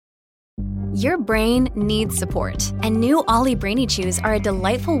Your brain needs support, and new Ollie Brainy Chews are a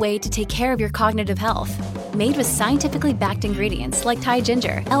delightful way to take care of your cognitive health. Made with scientifically backed ingredients like Thai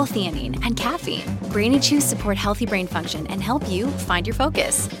ginger, L-theanine, and caffeine, Brainy Chews support healthy brain function and help you find your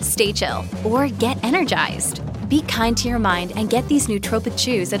focus, stay chill, or get energized. Be kind to your mind and get these nootropic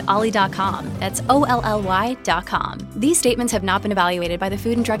chews at ollie.com. That's OLLY.com. These statements have not been evaluated by the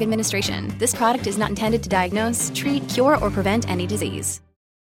Food and Drug Administration. This product is not intended to diagnose, treat, cure, or prevent any disease.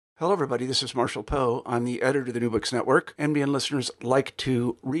 Hello, everybody. This is Marshall Poe. I'm the editor of the New Books Network. NBN listeners like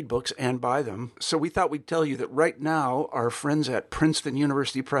to read books and buy them. So we thought we'd tell you that right now, our friends at Princeton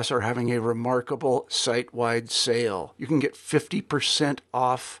University Press are having a remarkable site-wide sale. You can get 50%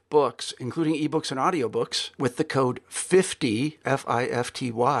 off books, including ebooks and audiobooks, with the code 50,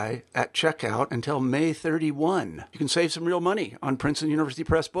 F-I-F-T-Y, at checkout until May 31. You can save some real money on Princeton University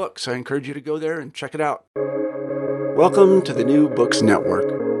Press books. I encourage you to go there and check it out. Welcome to the New Books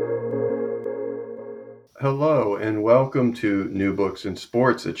Network. Hello, and welcome to New Books in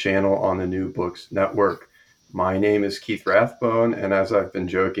Sports, a channel on the New Books Network. My name is Keith Rathbone, and as I've been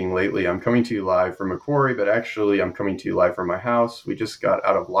joking lately, I'm coming to you live from Macquarie, but actually I'm coming to you live from my house. We just got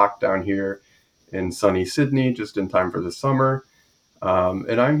out of lockdown here in sunny Sydney, just in time for the summer.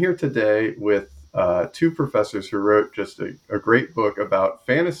 And I'm here today with two professors who wrote just a great book about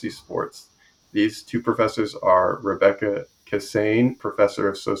fantasy sports. These two professors are Rebecca Cassane, professor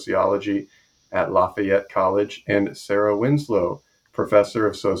of sociology at Lafayette College, and Sarah Winslow, professor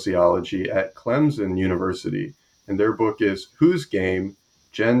of sociology at Clemson University. And their book is Whose Game?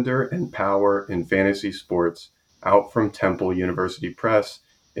 Gender and Power in Fantasy Sports, out from Temple University Press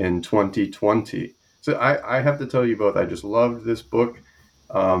in 2020. So I have to tell you both, I just loved this book.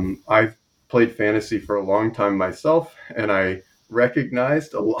 I've played fantasy for a long time myself, and I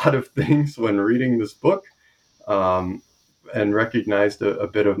recognized a lot of things when reading this book. And recognized a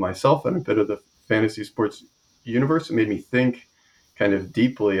bit of myself and a bit of the fantasy sports universe. It made me think kind of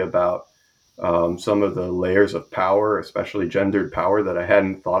deeply about some of the layers of power, especially gendered power, that I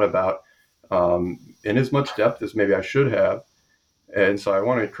hadn't thought about in as much depth as maybe I should have. And so I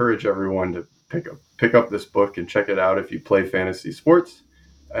want to encourage everyone to pick up this book and check it out if you play fantasy sports.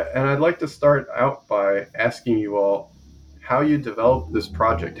 And I'd like to start out by asking you all how you developed this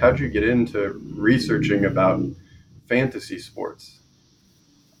project. How did you get into researching about fantasy sports?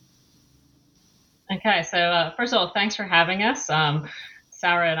 Okay, so first of all, thanks for having us.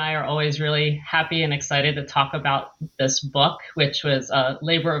 Sarah and I are always really happy and excited to talk about this book, which was a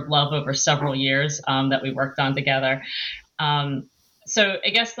labor of love over several years that we worked on together. So I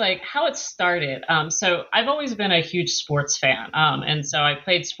guess like how it started. So I've always been a huge sports fan. And so I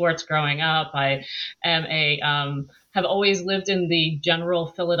played sports growing up. I am have always lived in the general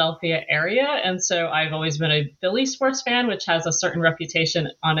Philadelphia area. And so I've always been a Philly sports fan, which has a certain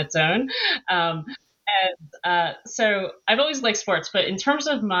reputation on its own. So I've always liked sports, but in terms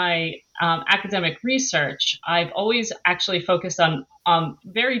of my academic research, I've always actually focused on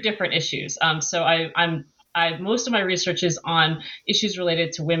very different issues. So most of my research is on issues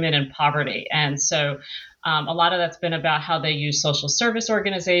related to women and poverty. And so a lot of that's been about how they use social service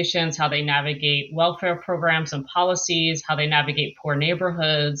organizations, how they navigate welfare programs and policies, how they navigate poor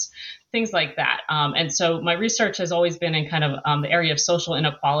neighborhoods, things like that. And so my research has always been in kind of the area of social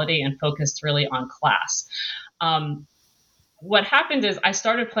inequality and focused really on class. What happened is I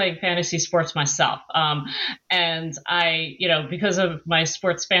started playing fantasy sports myself. And I, because of my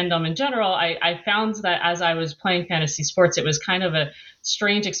sports fandom in general, I found that as I was playing fantasy sports, it was kind of a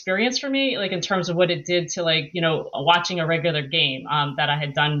strange experience for me, like in terms of what it did to watching a regular game that I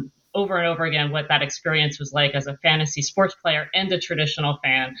had done over and over again, what that experience was like as a fantasy sports player and a traditional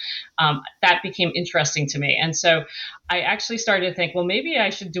fan. That became interesting to me. And so I actually started to think, well, maybe I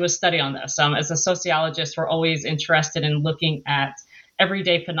should do a study on this. As a sociologist, we're always interested in looking at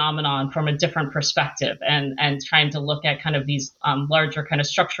everyday phenomenon from a different perspective and trying to look at kind of these larger kind of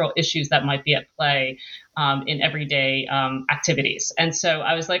structural issues that might be at play in everyday activities. And so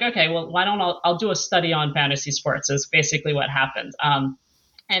I was like, okay, well, why don't I'll do a study on fantasy sports is basically what happened.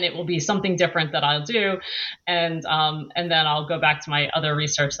 And it will be something different that I'll do. And then I'll go back to my other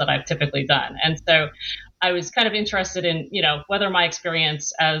research that I've typically done. And so I was kind of interested in, whether my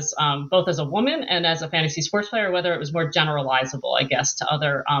experience as both as a woman and as a fantasy sports player, whether it was more generalizable, I guess, to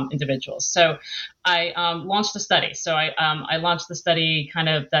other individuals. So I launched a study. So I launched the study kind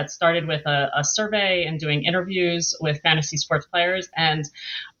of that started with a survey and doing interviews with fantasy sports players. And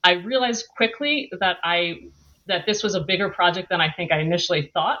I realized quickly that this was a bigger project than I think I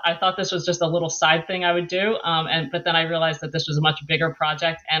initially thought. I thought this was just a little side thing I would do. But then I realized that this was a much bigger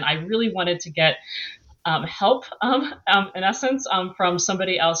project. And I really wanted to get help, in essence, from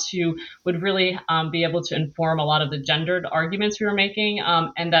somebody else who would really be able to inform a lot of the gendered arguments we were making,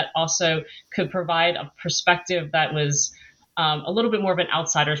 and that also could provide a perspective that was a little bit more of an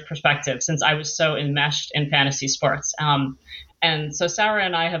outsider's perspective, since I was so enmeshed in fantasy sports. And so Sarah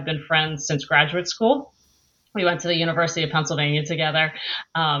and I have been friends since graduate school. We went to the University of Pennsylvania together,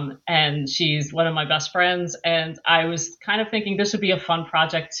 and she's one of my best friends. And I was kind of thinking this would be a fun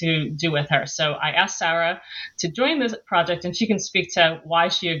project to do with her. So I asked Sarah to join this project, and she can speak to why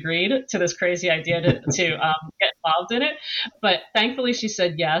she agreed to this crazy idea to get involved in it. But thankfully, she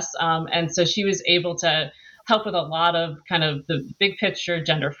said yes. And so she was able to help with a lot of kind of the big picture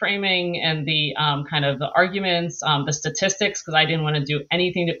gender framing and the kind of the arguments, the statistics, because I didn't want to do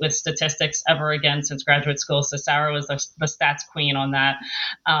anything with statistics ever again since graduate school. So Sarah was the stats queen on that.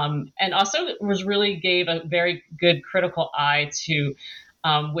 And also really gave a very good critical eye to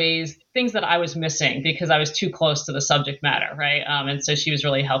things that I was missing because I was too close to the subject matter, right? And so she was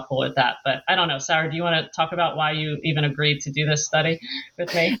really helpful with that. But I don't know, Sarah, do you want to talk about why you even agreed to do this study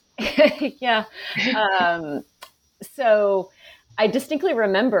with me? Yeah. So I distinctly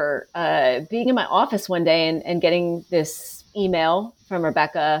remember being in my office one day and getting this email from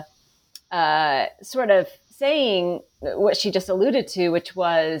Rebecca sort of saying what she just alluded to, which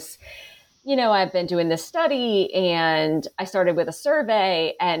was, I've been doing this study and I started with a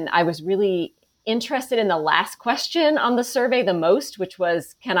survey, and I was really interested in the last question on the survey the most, which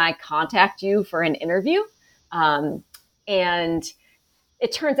was, can I contact you for an interview? And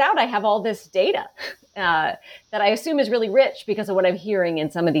it turns out I have all this data that I assume is really rich because of what I'm hearing in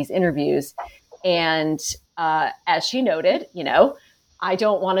some of these interviews. And as she noted, I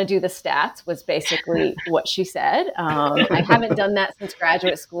don't want to do the stats was basically what she said. I haven't done that since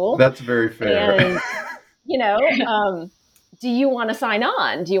graduate school. That's very fair. And, do you want to sign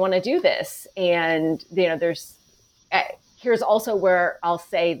on? Do you want to do this? And, here's also where I'll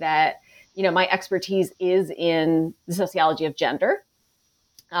say that, my expertise is in the sociology of gender.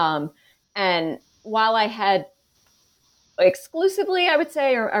 And while I had exclusively, I would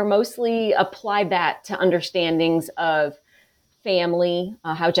say, or mostly applied that to understandings of family,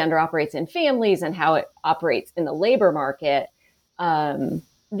 how gender operates in families and how it operates in the labor market,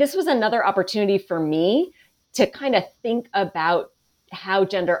 this was another opportunity for me to kind of think about how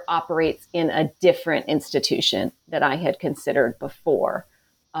gender operates in a different institution that I had considered before.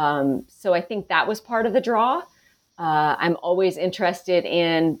 So I think that was part of the draw. I'm always interested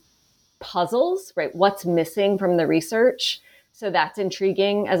in puzzles, right? What's missing from the research? So that's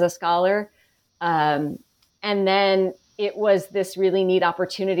intriguing as a scholar. And then it was this really neat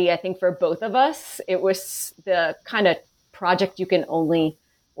opportunity, I think, for both of us. It was the kind of project you can only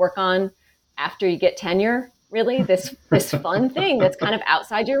work on after you get tenure, really, this fun thing that's kind of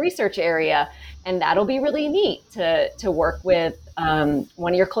outside your research area. And that'll be really neat to work with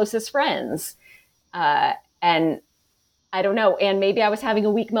one of your closest friends. And I don't know. And maybe I was having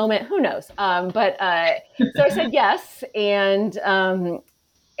a weak moment. Who knows? So I said yes. And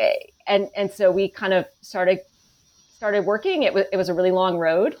so we kind of started working. It was a really long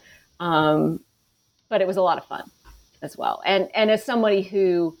road, but it was a lot of fun as well. And as somebody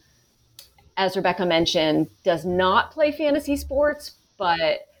who, as Rebecca mentioned, does not play fantasy sports,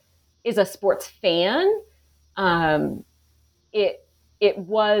 but is a sports fan, it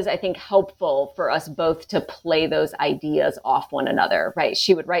was, I think, helpful for us both to play those ideas off one another, right?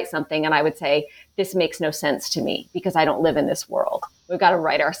 She would write something and I would say, this makes no sense to me because I don't live in this world. We've got to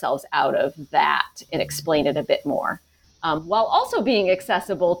write ourselves out of that and explain it a bit more. While also being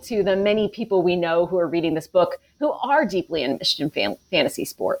accessible to the many people we know who are reading this book who are deeply enmeshed in fantasy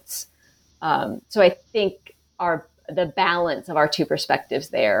sports. So I think the balance of our two perspectives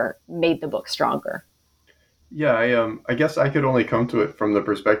there made the book stronger. Yeah, I guess I could only come to it from the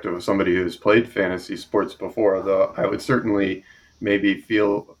perspective of somebody who's played fantasy sports before, though I would certainly maybe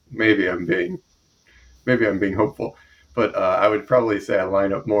I'm being hopeful, but I would probably say I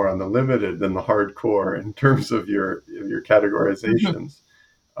line up more on the limited than the hardcore in terms of your categorizations.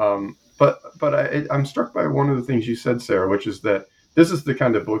 But I'm struck by one of the things you said, Sarah, which is that this is the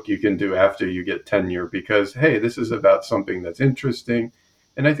kind of book you can do after you get tenure because, hey, this is about something that's interesting.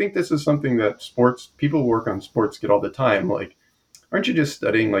 And I think this is something that people work on sports get all the time. Like, aren't you just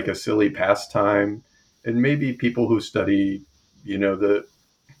studying like a silly pastime? And maybe people who study, the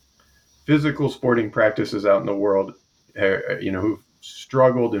physical sporting practices out in the world, who've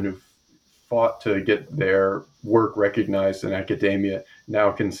struggled and who've fought to get their work recognized in academia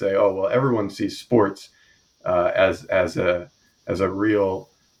now can say, oh, well, everyone sees sports as a real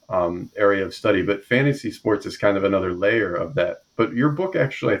area of study, but fantasy sports is kind of another layer of that. But your book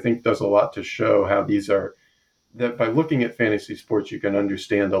actually, I think, does a lot to show how that by looking at fantasy sports, you can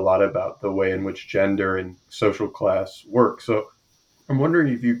understand a lot about the way in which gender and social class work. So I'm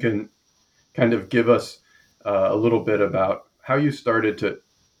wondering if you can kind of give us a little bit about how you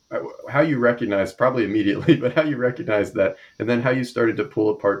recognized, probably immediately, but how you recognized that, and then how you started to pull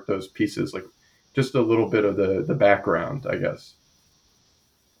apart those pieces, like just a little bit of the background, I guess.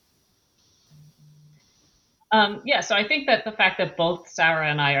 So I think that the fact that both Sarah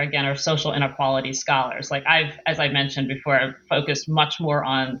and I are social inequality scholars. Like as I mentioned before, I've focused much more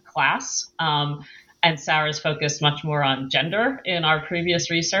on class, and Sarah's focused much more on gender in our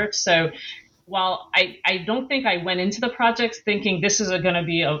previous research. So while I don't think I went into the project thinking this is going to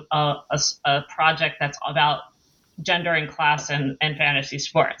be a project that's about gender and class and fantasy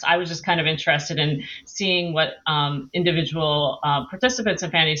sports. I was just kind of interested in seeing what individual participants in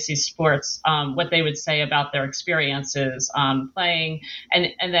fantasy sports, what they would say about their experiences playing,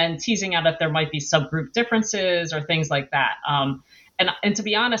 and then teasing out if there might be subgroup differences or things like that. And to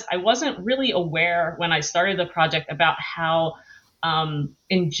be honest, I wasn't really aware when I started the project about how,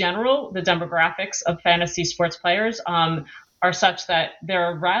 in general, the demographics of fantasy sports players are such that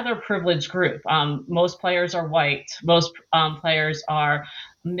they're a rather privileged group. Most players are white. Most players are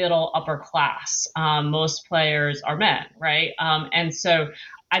middle upper class. Most players are men, right? And so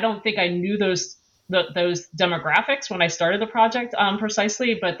I don't think I knew those demographics when I started the project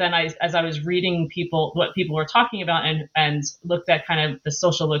precisely. But then as I was reading what people were talking about and looked at kind of the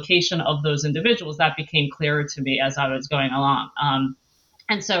social location of those individuals, that became clearer to me as I was going along.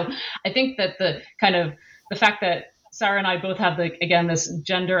 And so I think that the fact that Sarah and I both have this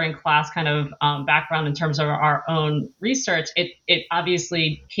gender and class kind of background in terms of our own research. It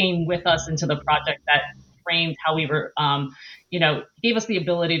obviously came with us into the project that framed how we were, gave us the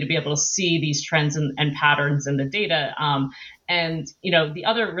ability to be able to see these trends and patterns in the data. And the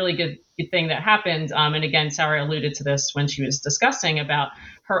other really good thing that happened, and again, Sarah alluded to this when she was discussing about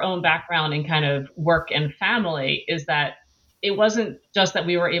her own background in kind of work and family, is that it wasn't just that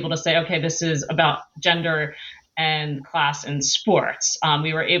we were able to say, okay, this is about gender and class and sports.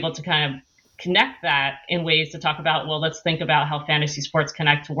 We were able to kind of connect that in ways to talk about, well, let's think about how fantasy sports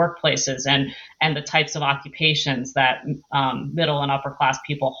connect to workplaces and the types of occupations that middle and upper class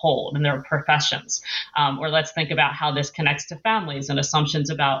people hold in their professions. Or let's think about how this connects to families and assumptions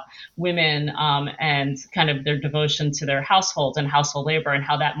about women and kind of their devotion to their households and household labor, and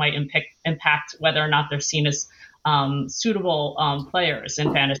how that might impact whether or not they're seen as suitable players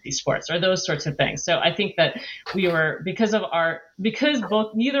in fantasy sports, or those sorts of things. So I think that because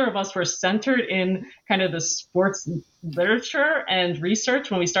neither of us were centered in kind of the sports literature and research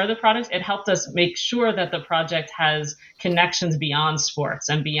when we started the project, it helped us make sure that the project has connections beyond sports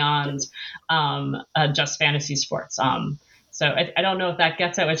and beyond just fantasy sports. So I don't know if that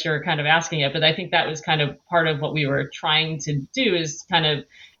gets at what you're kind of asking it, but I think that was kind of part of what we were trying to do, is kind of,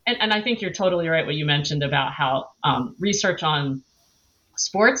 and I think you're totally right what you mentioned about how research on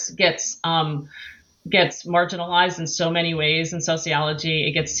sports gets marginalized in so many ways in sociology.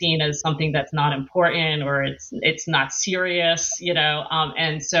 It gets seen as something that's not important, or it's not serious,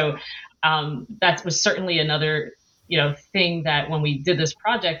 and so that was certainly another thing that when we did this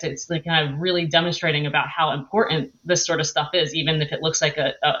project, it's like kind of really demonstrating about how important this sort of stuff is, even if it looks like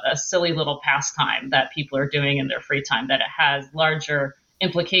a silly little pastime that people are doing in their free time, that it has larger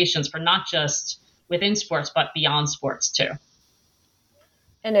implications for not just within sports, but beyond sports too.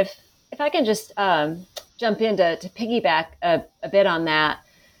 And if I can just jump in to piggyback a bit on that,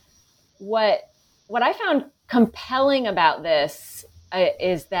 what I found compelling about this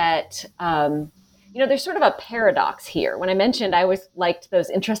is that, there's sort of a paradox here. When I mentioned I always liked those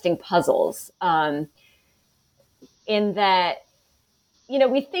interesting puzzles, in that,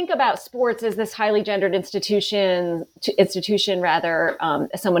 we think about sports as this highly gendered institution, as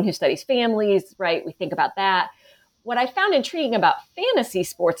someone who studies families, right? We think about that. What I found intriguing about fantasy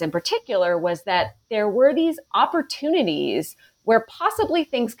sports in particular was that there were these opportunities where possibly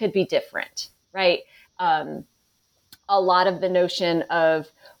things could be different, right? A lot of the notion of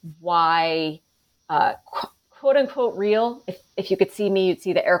why, quote unquote, real, if you could see me, you'd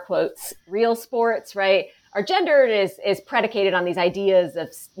see the air quotes, real sports, right, are gendered is predicated on these ideas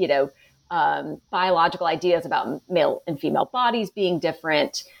of, biological ideas about male and female bodies being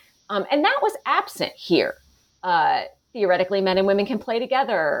different. And that was absent here. Theoretically, men and women can play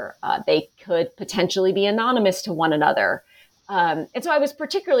together. They could potentially be anonymous to one another. And so I was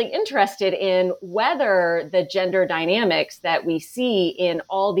particularly interested in whether the gender dynamics that we see in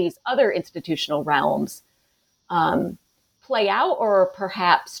all these other institutional realms play out or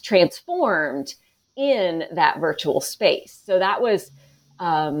perhaps transformed in that virtual space. So that was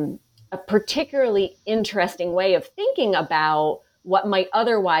a particularly interesting way of thinking about what might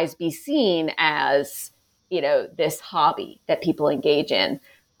otherwise be seen as, this hobby that people engage in.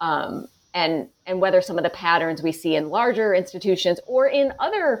 And whether some of the patterns we see in larger institutions or in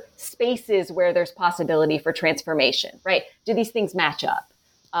other spaces where there's possibility for transformation, right? Do these things match up?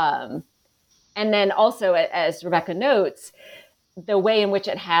 And then also, as Rebecca notes, the way in which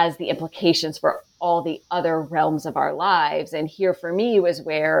it has the implications for all the other realms of our lives. And here for me was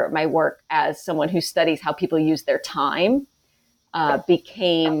where my work as someone who studies how people use their time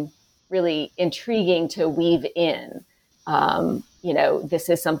became really intriguing to weave in. This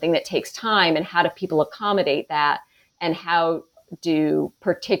is something that takes time, and how do people accommodate that? And how do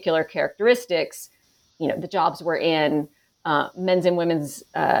particular characteristics, the jobs we're in, men's and women's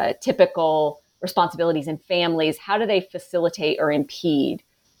typical responsibilities and families, how do they facilitate or impede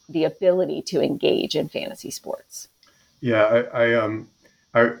the ability to engage in fantasy sports? Yeah,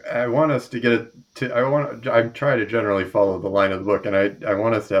 I want us to get it to, I try to generally follow the line of the book, and I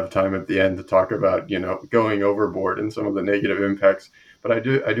want us to have time at the end to talk about, going overboard and some of the negative impacts. But I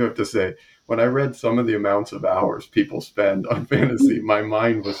do have to say, when I read some of the amounts of hours people spend on fantasy, my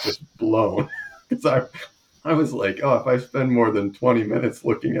mind was just blown. Because I was like, oh, if I spend more than 20 minutes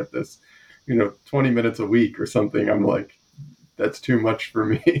looking at this, 20 minutes a week or something, I'm like, that's too much for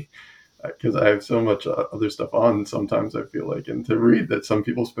me. Because I have so much other stuff on sometimes, I feel like, and to read that some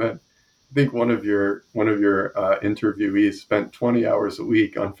people spend, I think one of your interviewees spent 20 hours a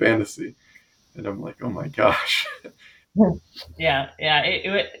week on fantasy, and I'm like, oh my gosh. Yeah,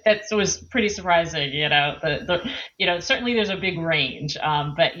 that was pretty surprising. Certainly there's a big range,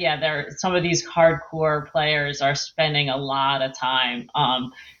 but yeah, some of these hardcore players are spending a lot of time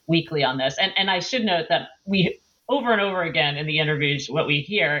weekly on this, and I should note that we over and over again in the interviews, what we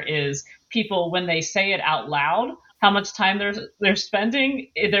hear is people, when they say it out loud, how much time they're spending,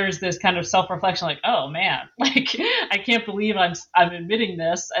 there's this kind of self-reflection, like, oh man, like I can't believe I'm admitting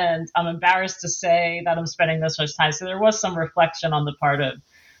this, and I'm embarrassed to say that I'm spending this much time. So there was some reflection on the part of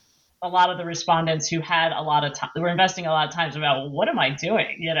a lot of the respondents who had a lot of time, were investing a lot of time about, well, what am I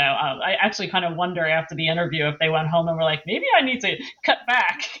doing? I actually kind of wonder after the interview if they went home and were like, maybe I need to cut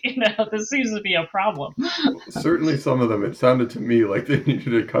back. This seems to be a problem. Certainly some of them, it sounded to me like they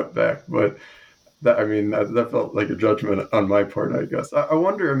needed to cut back, but that felt like a judgment on my part, I guess. I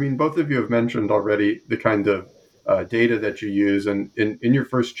wonder, both of you have mentioned already the kind of data that you use. And in your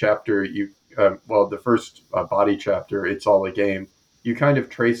first chapter, the first body chapter, It's All a Game, you kind of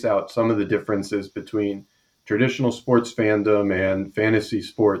trace out some of the differences between traditional sports fandom and fantasy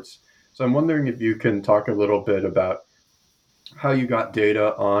sports. So I'm wondering if you can talk a little bit about how you got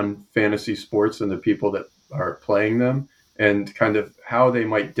data on fantasy sports and the people that are playing them, and kind of how they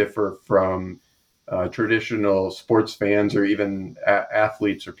might differ from traditional sports fans or even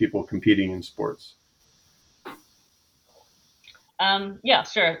athletes or people competing in sports. Yeah,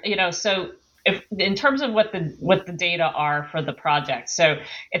 sure. So if in terms of what the data are for the project, so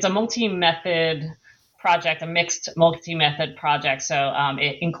it's a multi-method project, a mixed multi-method project. So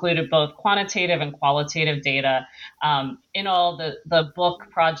it included both quantitative and qualitative data. In all, the book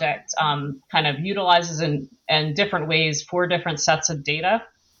project kind of utilizes in different ways 4 different sets of data.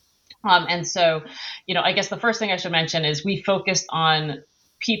 And so, I guess the first thing I should mention is we focused on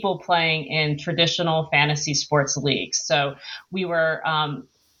people playing in traditional fantasy sports leagues. So we were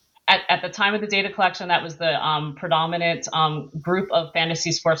at the time of the data collection, that was the predominant group of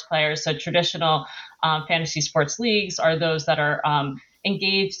fantasy sports players. So traditional fantasy sports leagues are those that are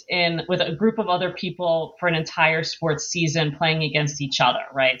engaged in with a group of other people for an entire sports season playing against each other,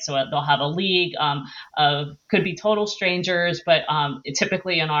 right? So they'll have a league of could be total strangers, but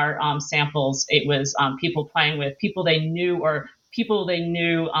typically in our samples, it was people playing with people they knew or people they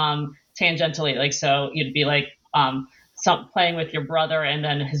knew tangentially. Like, so you'd be like playing with your brother and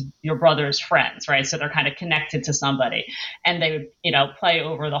then your brother's friends, right? So they're kind of connected to somebody, and they would, play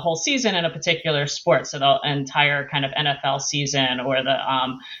over the whole season in a particular sport. So the entire kind of NFL season or the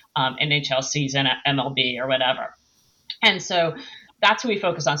NHL season, MLB or whatever. And so that's what we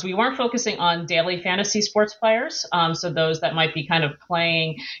focus on. So we weren't focusing on daily fantasy sports players. So those that might be kind of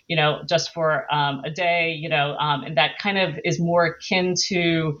playing, just for a day, and that kind of is more akin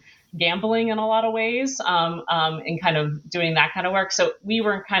to gambling in a lot of ways, and kind of doing that kind of work. So we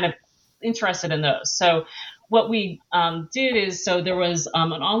were kind of interested in those. So what we did is, so there was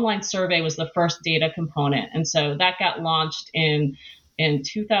an online survey was the first data component. And so that got launched in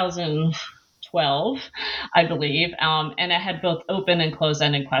 2012, I believe. And it had both open and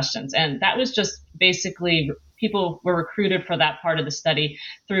closed-ended questions. And that was just basically people were recruited for that part of the study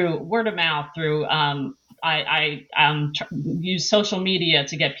through word of mouth, through I use social media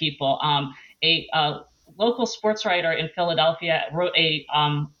to get people. A local sports writer in Philadelphia wrote a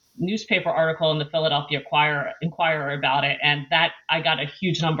newspaper article in the Philadelphia Inquirer about it, and that I got a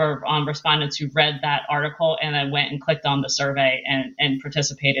huge number of respondents who read that article and then went and clicked on the survey and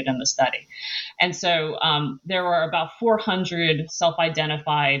participated in the study. And so there were about 400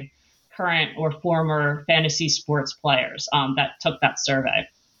 self-identified current or former fantasy sports players that took that survey.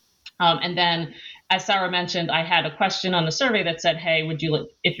 And then, as Sarah mentioned, I had a question on the survey that said, hey,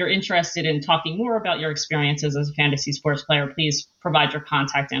 if you're interested in talking more about your experiences as a fantasy sports player, please provide your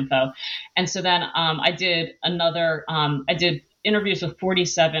contact info. And so then I did interviews with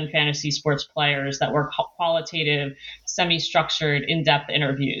 47 fantasy sports players that were qualitative, semi-structured, in-depth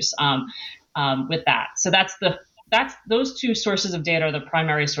interviews with that. So those two sources of data are the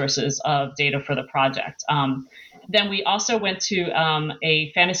primary sources of data for the project. Then we also went to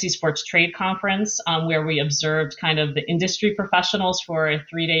a fantasy sports trade conference where we observed kind of the industry professionals for a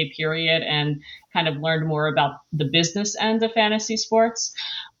 3-day period and kind of learned more about the business end of fantasy sports.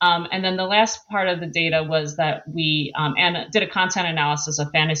 And then the last part of the data was that we did a content analysis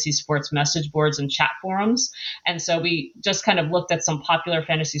of fantasy sports message boards and chat forums. And so we just kind of looked at some popular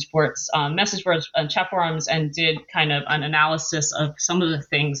fantasy sports message boards and chat forums and did kind of an analysis of some of the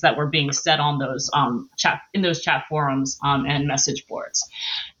things that were being said on those chat forums and message boards.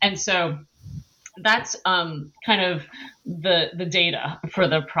 And so that's kind of the data for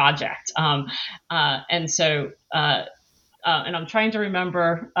the project. And I'm trying to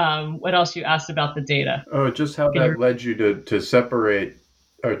remember what else you asked about the data. Oh, just how that led you to separate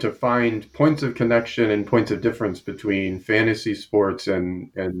or to find points of connection and points of difference between fantasy sports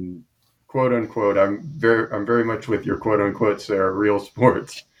and quote unquote. I'm very much with your quote unquote, Sarah, real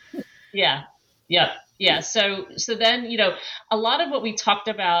sports. Yeah. So then, a lot of what we talked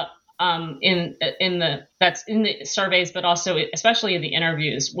about in the surveys, but also especially in the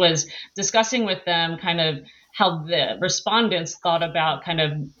interviews, was discussing with them kind of how the respondents thought about kind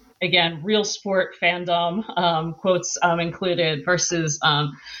of, again, real sport fandom, quotes included, versus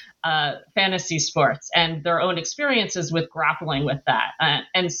fantasy sports and their own experiences with grappling with that.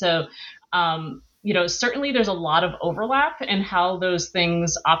 And so, certainly there's a lot of overlap in how those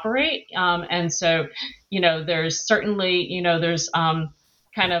things operate. And so, there's certainly, there's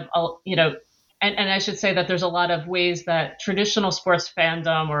kind of, and I should say that there's a lot of ways that traditional sports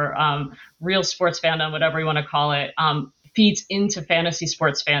fandom or real sports fandom, whatever you want to call it, feeds into fantasy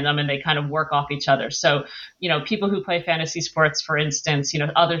sports fandom, and they kind of work off each other. So, people who play fantasy sports, for instance,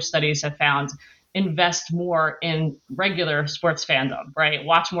 other studies have found invest more in regular sports fandom, right?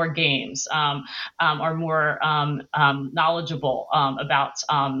 Watch more games, are more knowledgeable about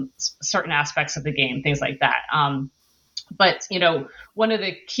certain aspects of the game, things like that. But, one of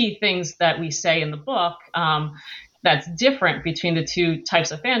the key things that we say in the book that's different between the two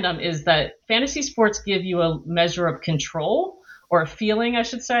types of fandom is that fantasy sports give you a measure of control, or a feeling, I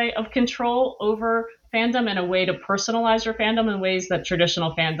should say, of control over fandom, and a way to personalize your fandom in ways that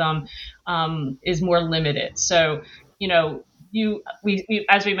traditional fandom is more limited. So, we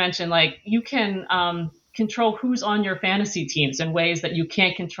as we mentioned, like, you can control who's on your fantasy teams in ways that you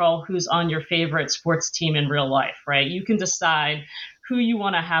can't control who's on your favorite sports team in real life, right? You can decide who you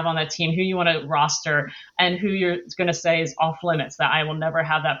want to have on that team, who you want to roster, and who you're going to say is off limits, that I will never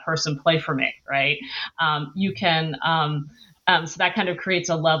have that person play for me, right? You can, so that kind of creates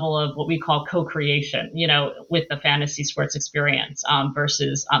a level of what we call co-creation, with the fantasy sports experience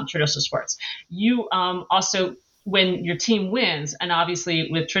versus traditional sports. You also, when your team wins, and obviously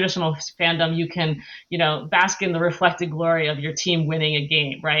with traditional fandom, you can, bask in the reflected glory of your team winning a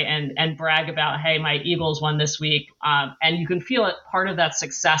game, right? And brag about, hey, my Eagles won this week. And you can feel it part of that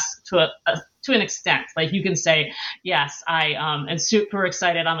success to an extent. Like, you can say, yes, I am super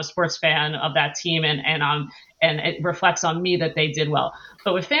excited. I'm a sports fan of that team, and it reflects on me that they did well.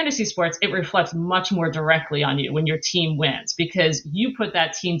 But with fantasy sports, it reflects much more directly on you when your team wins, because you put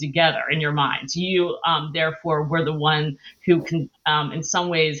that team together in your mind. You, therefore, were the one who can, in some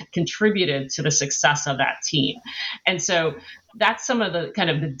ways, contributed to the success of that team. And so that's some of the kind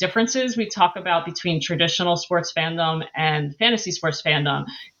of the differences we talk about between traditional sports fandom and fantasy sports fandom,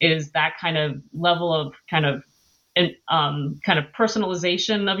 is that kind of level of kind of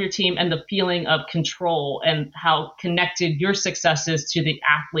personalization of your team, and the feeling of control, and how connected your success is to the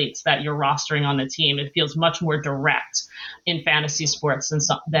athletes that you're rostering on the team. It feels much more direct in fantasy sports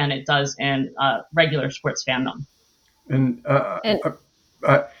than it does in regular sports fandom. And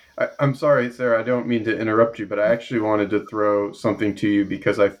I'm sorry, Sarah, I don't mean to interrupt you, but I actually wanted to throw something to you,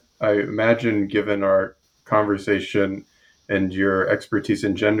 because I imagine, given our conversation and your expertise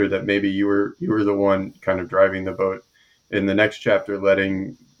in gender, that maybe you were the one kind of driving the boat in the next chapter,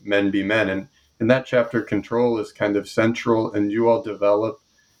 letting men be men. And in that chapter, control is kind of central, and you all develop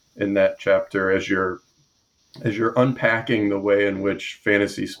in that chapter as you're unpacking the way in which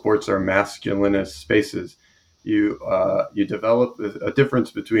fantasy sports are masculinist spaces. You develop a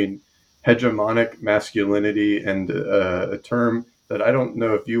difference between hegemonic masculinity and a term that I don't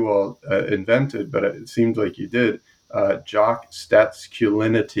know if you all invented, but it seems like you did, jock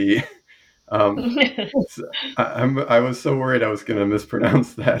statsculinity. I was so worried I was going to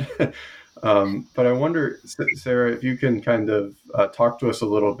mispronounce that. But I wonder, Sarah, if you can kind of talk to us a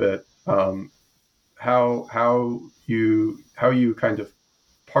little bit, how you kind of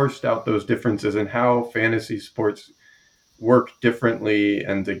parsed out those differences and how fantasy sports work differently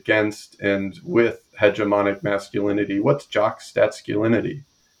and against and with hegemonic masculinity. What's jock statsculinity?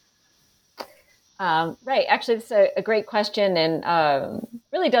 Right. Actually, this is a great question, and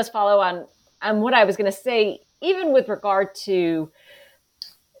really does follow on what I was going to say, even with regard to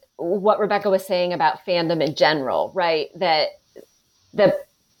what Rebecca was saying about fandom in general, right? That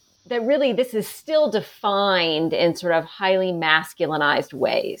really this is still defined in sort of highly masculinized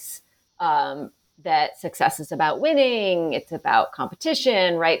ways. That success is about winning, it's about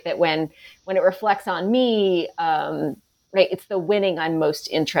competition, right? That when it reflects on me, right, it's the winning I'm most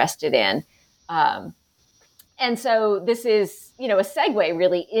interested in. And so this is, a segue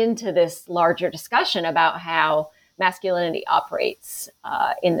really into this larger discussion about how masculinity operates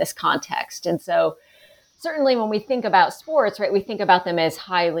in this context. And so certainly when we think about sports, right, we think about them as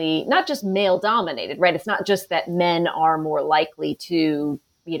highly, not just male dominated, right? It's not just that men are more likely to,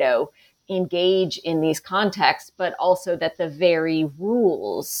 engage in these contexts, but also that the very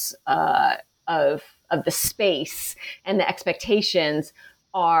rules of the space and the expectations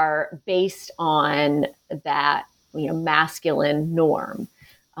are based on that, masculine norm.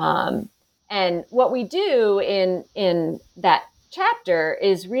 And what we do in that chapter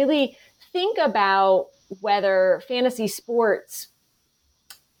is really think about whether fantasy sports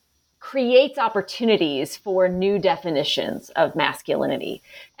creates opportunities for new definitions of masculinity.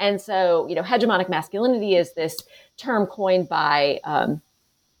 And so, hegemonic masculinity is this term coined by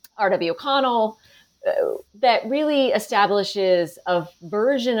R.W. O'Connell that really establishes a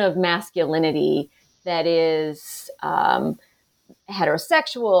version of masculinity that is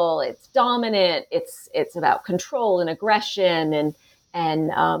heterosexual, it's dominant, it's about control and aggression,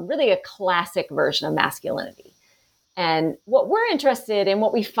 and really a classic version of masculinity. And what we're interested in,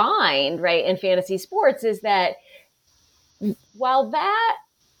 what we find, right, in fantasy sports is that while that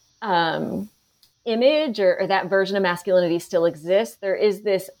image or that version of masculinity still exists, there is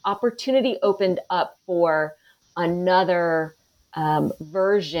this opportunity opened up for another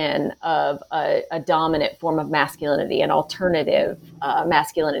version of a dominant form of masculinity, an alternative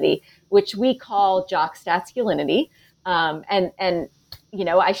masculinity, which we call jock statsculinity. And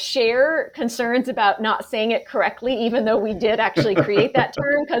I share concerns about not saying it correctly, even though we did actually create that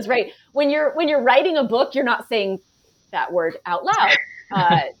term. Because, right, when you're writing a book, you're not saying that word out loud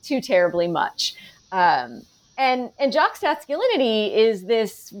too terribly much. And jock statsculinity is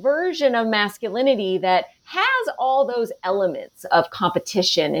this version of masculinity that has all those elements of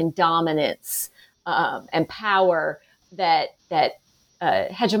competition and dominance and power that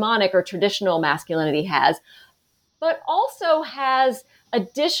hegemonic or traditional masculinity has, but also has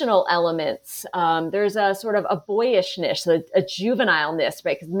additional elements. There's a sort of a boyishness, a juvenileness,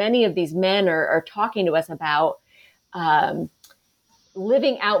 right? Because many of these men are talking to us about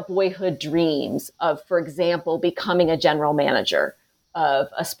living out boyhood dreams of, for example, becoming a general manager of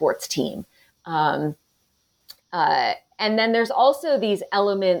a sports team. And then there's also these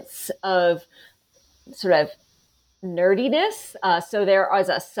elements of sort of nerdiness. So there is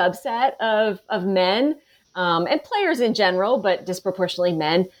a subset of men and players in general, but disproportionately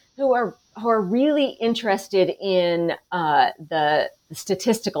men who are really interested in the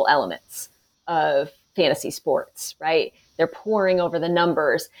statistical elements of fantasy sports, right? They're poring over the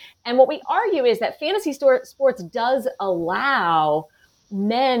numbers. And what we argue is that fantasy sports does allow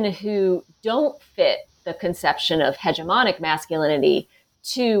men who don't fit the conception of hegemonic masculinity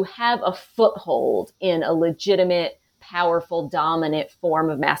to have a foothold in a legitimate, powerful, dominant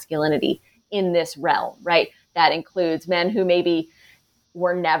form of masculinity in this realm, right? That includes men who maybe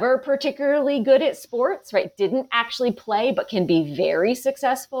were never particularly good at sports, right? Didn't actually play, but can be very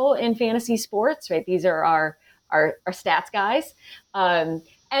successful in fantasy sports, right? These are our stats guys.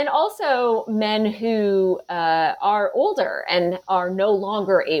 And also men who are older and are no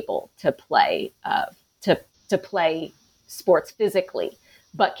longer able to play to play sports physically.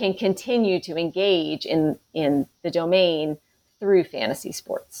 but can continue to engage in the domain through fantasy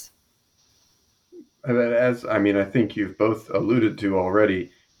sports. I think you've both alluded to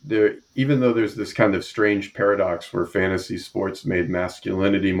already, even though there's this kind of strange paradox where fantasy sports made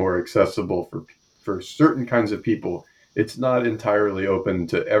masculinity more accessible for certain kinds of people, it's not entirely open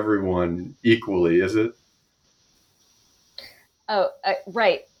to everyone equally, is it? Oh,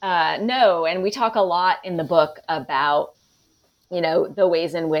 right. No. And we talk a lot in the book about, the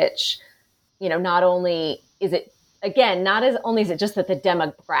ways in which, not only is it, again, not as only is it just that the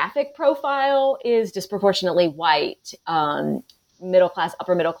demographic profile is disproportionately white, middle class,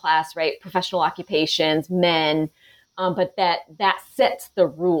 upper middle class, right? Professional occupations, men, but that sets the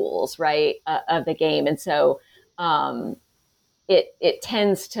rules, right, of the game. And so it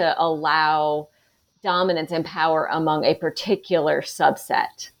tends to allow dominance and power among a particular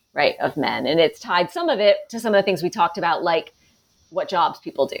subset, right, of men. And it's tied some of it to some of the things we talked about, like what jobs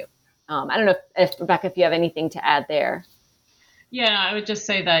people do. I don't know if Rebecca, if you have anything to add there. Yeah, I would just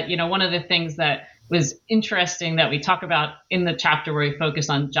say that, one of the things that was interesting that we talk about in the chapter where we focus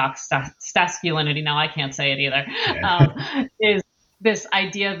on jock masculinity, now I can't say it either, is this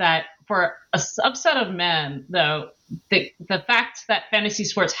idea that for a subset of men, though, the fact that fantasy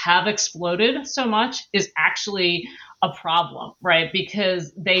sports have exploded so much is actually a problem, right?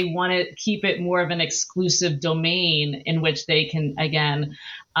 Because they want to keep it more of an exclusive domain in which they can, again,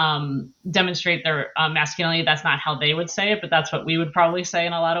 demonstrate their masculinity. That's not how they would say it, but that's what we would probably say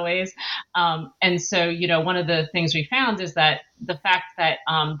in a lot of ways. And so, one of the things we found is that the fact that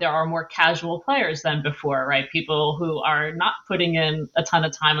there are more casual players than before, right? People who are not putting in a ton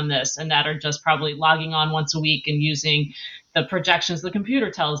of time on this and that are just probably logging on once a week and using the projections the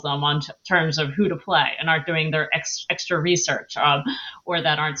computer tells them on terms of who to play and aren't doing their extra research, or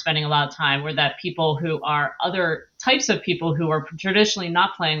that aren't spending a lot of time, or that people who are other types of people who are traditionally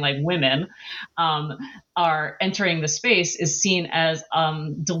not playing, like women, are entering the space is seen as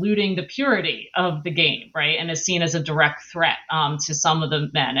diluting the purity of the game, right? And is seen as a direct threat to some of the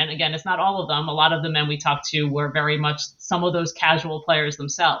men. And again, it's not all of them. A lot of the men we talked to were very much some of those casual players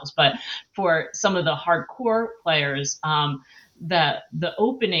themselves. But for some of the hardcore players, the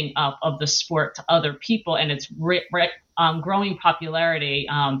opening up of the sport to other people and its growing popularity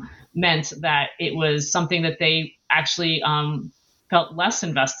meant that it was something that they actually felt less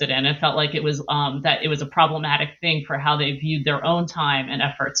invested in, and felt like it was that it was a problematic thing for how they viewed their own time and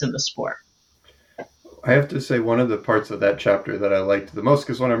efforts in the sport. I have to say, one of the parts of that chapter that I liked the most,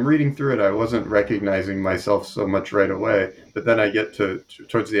 because when I'm reading through it, I wasn't recognizing myself so much right away. But then I get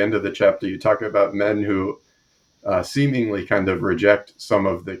towards the end of the chapter, you talk about men who seemingly kind of reject some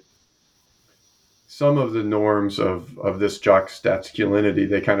of the norms of this jock masculinity.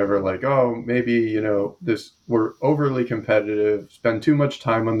 They kind of are like, oh, maybe, we're overly competitive, spend too much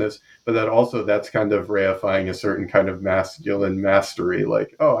time on this, but that's kind of reifying a certain kind of masculine mastery.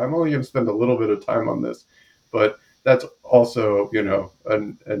 Like, oh, I'm only going to spend a little bit of time on this, but that's also,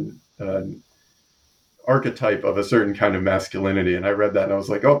 an archetype of a certain kind of masculinity. And I read that and I was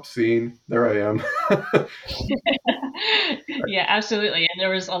like, oh, seen, there I am. Yeah, absolutely. And there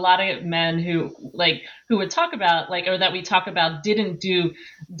was a lot of men who would talk about, or that we talk about, didn't do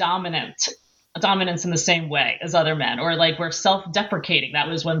dominance in the same way as other men, or were self-deprecating. That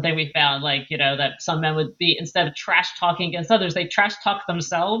was one thing we found, that some men would be, instead of trash talking against others, they trash talk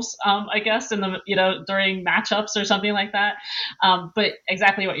themselves, I guess, in the, during matchups or something like that. But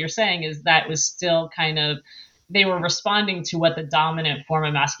exactly what you're saying is that was still kind of, they were responding to what the dominant form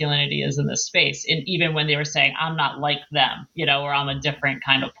of masculinity is in this space. And even when they were saying, I'm not like them, or I'm a different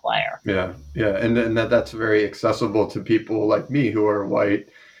kind of player. Yeah. Yeah. And that's very accessible to people like me who are white,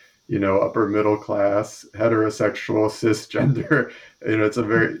 upper middle class, heterosexual, cisgender. It's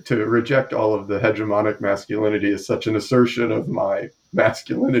to reject all of the hegemonic masculinity is such an assertion of my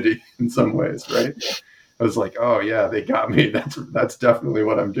masculinity in some ways, right? I was like, oh yeah, they got me. That's definitely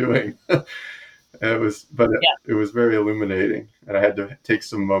what I'm doing. It was very illuminating, and I had to take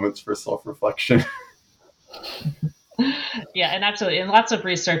some moments for self-reflection. Yeah, and absolutely. And lots of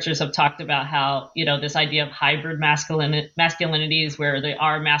researchers have talked about how, this idea of hybrid masculinities, where they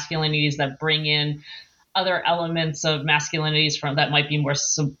are masculinities that bring in other elements of masculinities that might be more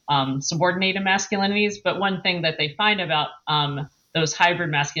subordinated masculinities. But one thing that they find about those hybrid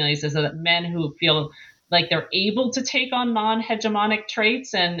masculinities is that men who feel like they're able to take on non-hegemonic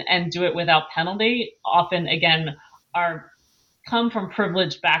traits and do it without penalty, often, again, come from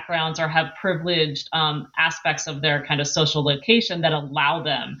privileged backgrounds or have privileged aspects of their kind of social location that allow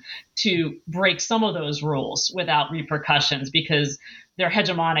them to break some of those rules without repercussions because they're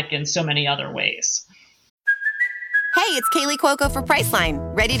hegemonic in so many other ways. Hey, it's Kaylee Cuoco for Priceline.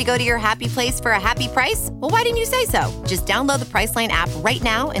 Ready to go to your happy place for a happy price? Well, why didn't you say so? Just download the Priceline app right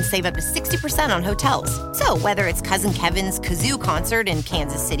now and save up to 60% on hotels. So whether it's Cousin Kevin's Kazoo Concert in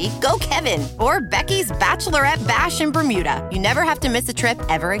Kansas City, go Kevin, or Becky's Bachelorette Bash in Bermuda, you never have to miss a trip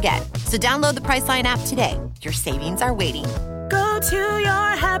ever again. So download the Priceline app today. Your savings are waiting. Go to your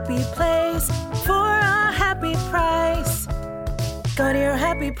happy place for a happy price. Go to your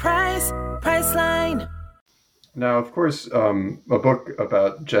happy price, Priceline. Now, of course, a book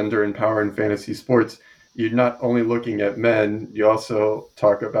about gender and power in fantasy sports, you're not only looking at men, you also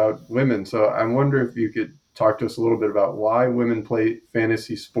talk about women. So I wonder if you could talk to us a little bit about why women play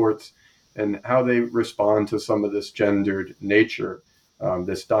fantasy sports and how they respond to some of this gendered nature,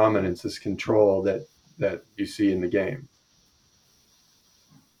 this dominance, this control that you see in the game.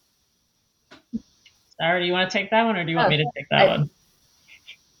 Sarah, do you want to take that one, or do you want me to take that one?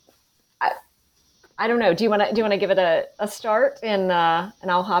 I don't know. Do you want to give it a start and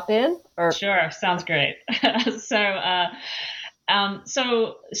I'll hop in? Or Sure, sounds great. So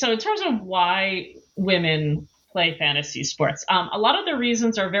in terms of why women play fantasy sports, a lot of the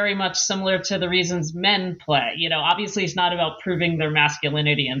reasons are very much similar to the reasons men play. Obviously it's not about proving their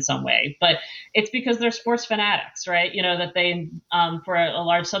masculinity in some way, but it's because they're sports fanatics, right? That they, for a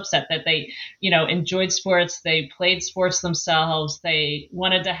large subset, that they, enjoyed sports, they played sports themselves, they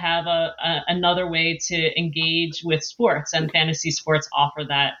wanted to have another way to engage with sports, and fantasy sports offer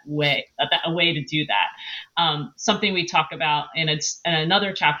that way, a way to do that. Something we talk about in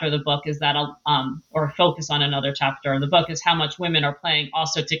another chapter of the book is that, or focus on another chapter of the book, is how much women are playing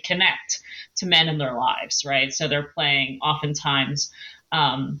also to connect to men in their lives, right? So they're playing oftentimes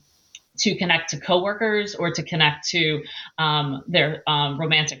to connect to coworkers, or to connect to their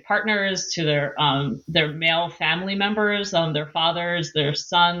romantic partners, to their male family members, their fathers, their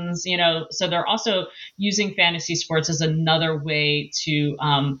sons. So they're also using fantasy sports as another way to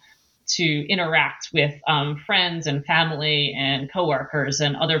interact with friends and family and coworkers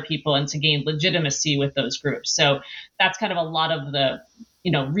and other people, and to gain legitimacy with those groups. So that's kind of a lot of the,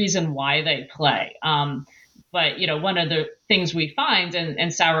 reason why they play. But, one of the things we find,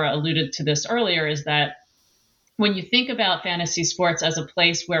 and Sarah alluded to this earlier, is that when you think about fantasy sports as a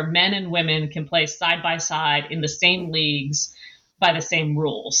place where men and women can play side by side in the same leagues by the same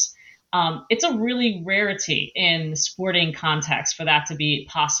rules, it's a really rarity in sporting context for that to be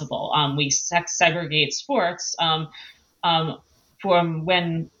possible. We segregate sports from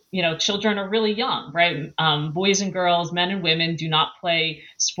when children are really young, right? Boys and girls, men and women do not play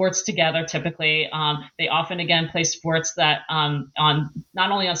sports together typically. They often, again, play sports that on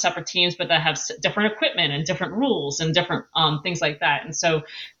not only on separate teams, but that have different equipment and different rules and different things like that. And so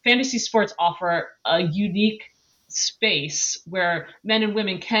fantasy sports offer a unique space where men and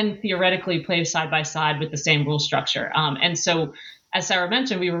women can theoretically play side by side with the same rule structure. And so, as Sarah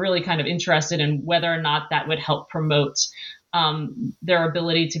mentioned, we were really kind of interested in whether or not that would help promote their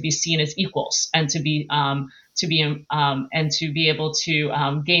ability to be seen as equals, and to be able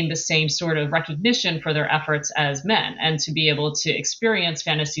to gain the same sort of recognition for their efforts as men, and to be able to experience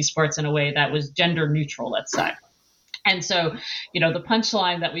fantasy sports in a way that was gender neutral, let's say. And so, the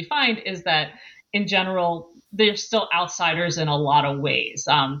punchline that we find is that in general, they're still outsiders in a lot of ways,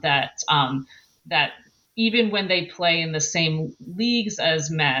 that even when they play in the same leagues as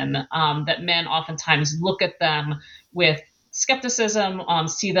men, that men oftentimes look at them with skepticism,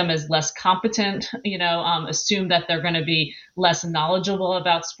 see them as less competent, assume that they're going to be less knowledgeable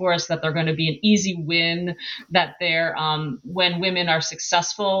about sports, that they're going to be an easy win, that they're, when women are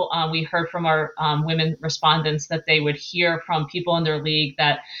successful, we heard from our women respondents that they would hear from people in their league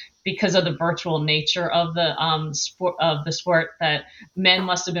that because of the virtual nature of the sport, that men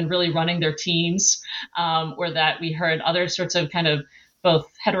must have been really running their teams, or that we heard other sorts of kind of both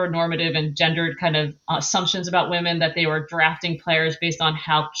heteronormative and gendered kind of assumptions about women, that they were drafting players based on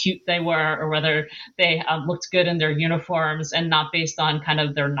how cute they were, or whether they looked good in their uniforms, and not based on kind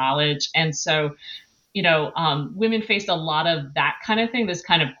of their knowledge. And so, women faced a lot of that kind of thing, this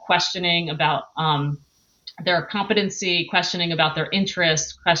kind of questioning about their competency, questioning about their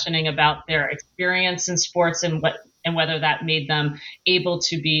interests, questioning about their experience in sports, and whether that made them able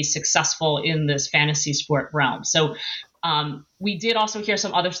to be successful in this fantasy sport realm. So we did also hear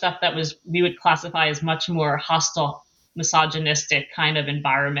some other stuff that we would classify as much more hostile, misogynistic kind of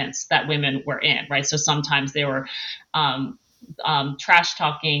environments that women were in, right? So sometimes they were trash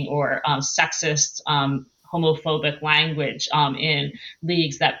talking or sexist, homophobic language in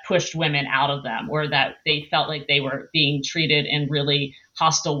leagues that pushed women out of them, or that they felt like they were being treated in really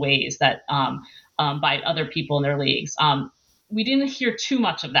hostile ways that by other people in their leagues. we didn't hear too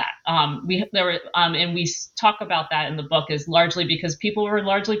much of that. And we talk about that in the book, is largely because people were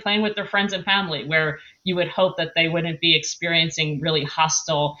largely playing with their friends and family, where you would hope that they wouldn't be experiencing really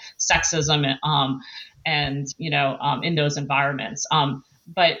hostile sexism in those environments.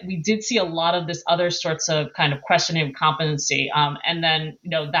 But we did see a lot of this other sorts of kind of questioning of competency. And then,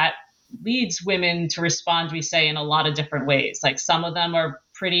 that leads women to respond, we say, in a lot of different ways. Like some of them are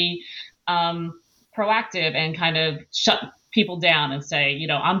pretty proactive and kind of shut people down and say,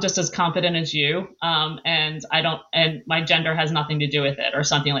 I'm just as competent as you, and my gender has nothing to do with it, or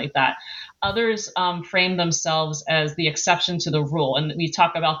something like that. Others frame themselves as the exception to the rule, and we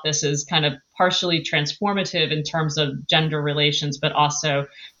talk about this as kind of partially transformative in terms of gender relations, but also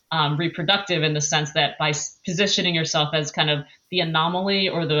reproductive, in the sense that by positioning yourself as kind of the anomaly,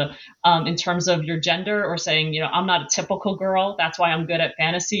 or the in terms of your gender, or saying, I'm not a typical girl, that's why I'm good at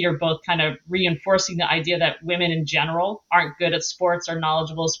fantasy, you're both kind of reinforcing the idea that women in general aren't good at sports or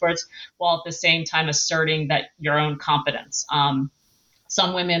knowledgeable sports, while at the same time asserting that your own competence.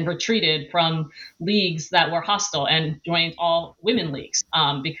 Some women retreated from leagues that were hostile and joined all women leagues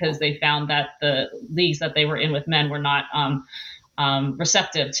because they found that the leagues that they were in with men were not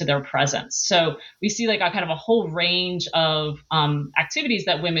receptive to their presence. So we see like a kind of a whole range of activities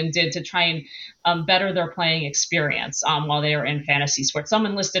that women did to try and better their playing experience while they were in fantasy sports. Some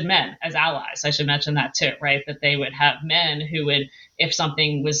enlisted men as allies. I should mention that too, right? That they would have men who would, if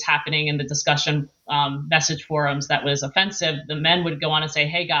something was happening in the discussion message forums that was offensive, the men would go on and say,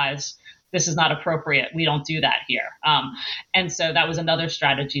 hey guys, this is not appropriate. We don't do that here. And so that was another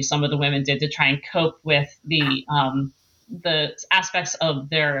strategy some of the women did to try and cope with the aspects of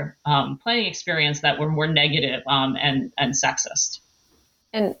their playing experience that were more negative and sexist.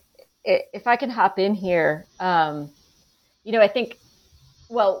 And if I can hop in here, I think,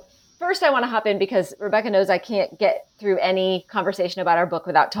 first I want to hop in because Rebecca knows I can't get through any conversation about our book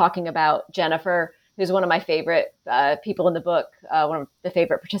without talking about Jennifer, who's one of my favorite people in the book, one of the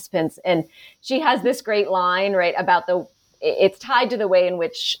favorite participants. And she has this great line, right, about it's tied to the way in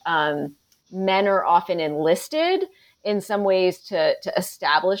which men are often enlisted in some ways to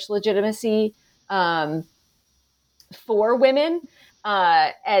establish legitimacy for women,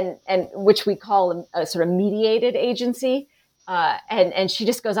 and which we call a sort of mediated agency. And she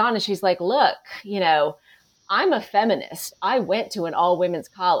just goes on and she's like, look, I'm a feminist. I went to an all women's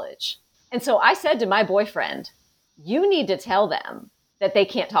college. And so I said to my boyfriend, you need to tell them that they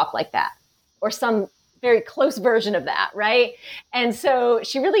can't talk like that, or some very close version of that. Right. And so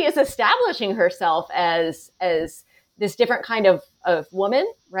she really is establishing herself as this different kind of woman,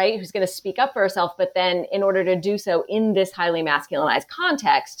 right, who's going to speak up for herself. But then in order to do so in this highly masculinized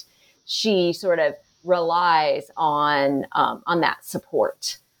context, she sort of relies on that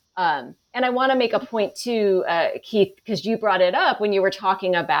support. And I want to make a point too, Keith, because you brought it up when you were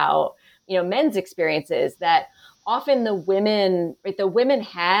talking about, men's experiences, that often the women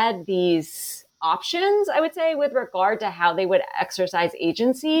had these options, I would say, with regard to how they would exercise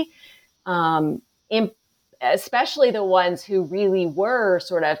agency, especially the ones who really were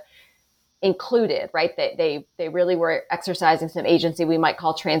sort of included, right? They really were exercising some agency we might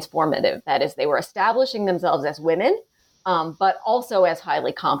call transformative. That is, they were establishing themselves as women, but also as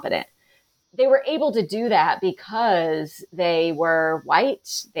highly competent. They were able to do that because they were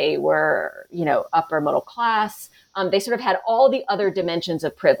white, they were, upper middle class. They sort of had all the other dimensions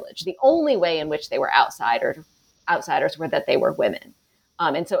of privilege. The only way in which they were outsiders were that they were women.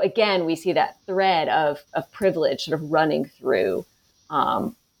 And so again, we see that thread of privilege sort of running through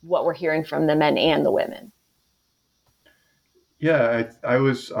what we're hearing from the men and the women. Yeah, I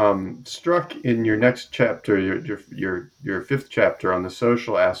was struck in your next chapter, your fifth chapter on the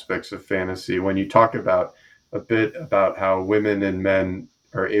social aspects of fantasy, when you talk about a bit about how women and men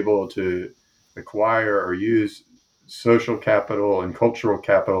are able to acquire or use social capital and cultural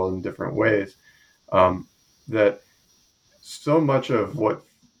capital in different ways. That so much of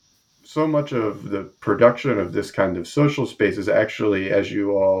the production of this kind of social space is actually, as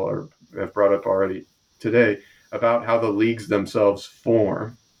you all have brought up already today, about how the leagues themselves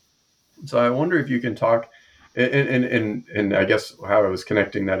form. So I wonder if you can talk, and I guess how I was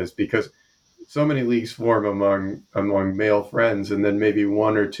connecting that is because so many leagues form among male friends, and then maybe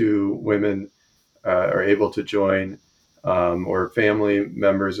one or two women are able to join, or family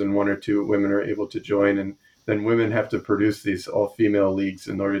members, and one or two women are able to join, and then women have to produce these all-female leagues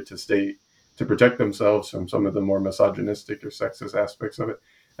in order to protect themselves from some of the more misogynistic or sexist aspects of it.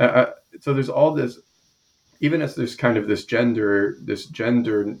 So there's all this. Even as there's kind of this gender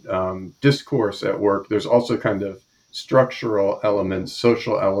discourse at work, there's also kind of structural elements,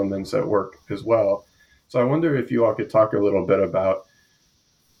 social elements at work as well. So I wonder if you all could talk a little bit about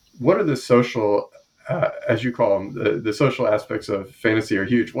what are the social, as you call them, the social aspects of fantasy are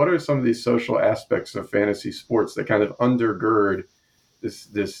huge. What are some of these social aspects of fantasy sports that kind of undergird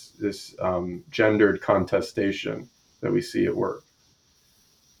this gendered contestation that we see at work?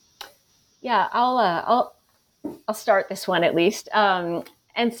 Yeah, I'll start this one at least.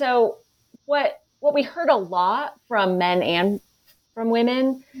 And so what we heard a lot from men and from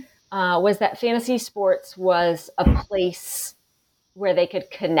women was that fantasy sports was a place where they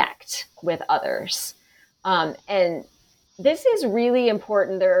could connect with others. And this is really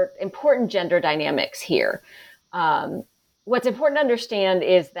important. There are important gender dynamics here. What's important to understand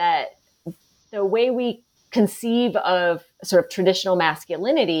is that the way we conceive of sort of traditional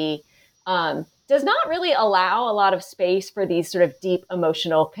masculinity does not really allow a lot of space for these sort of deep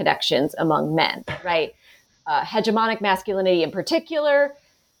emotional connections among men, right? Hegemonic masculinity in particular,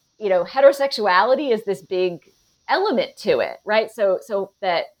 heterosexuality is this big element to it, right? So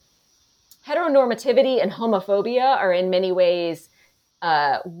that heteronormativity and homophobia are in many ways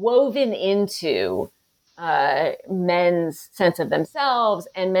woven into men's sense of themselves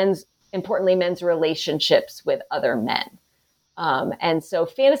and men's relationships with other men. And so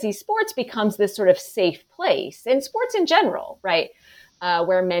fantasy sports becomes this sort of safe place, and sports in general, right?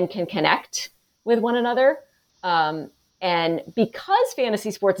 Where men can connect with one another. And because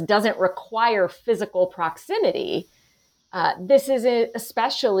fantasy sports doesn't require physical proximity, this is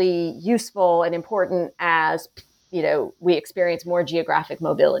especially useful and important as, we experience more geographic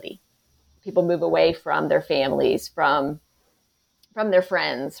mobility. People move away from their families, from their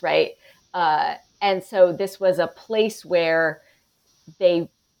friends, right? And so this was a place where they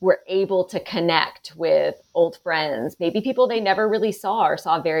were able to connect with old friends, maybe people they never really saw or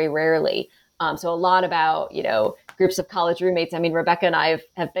saw very rarely. So a lot about, groups of college roommates. I mean, Rebecca and I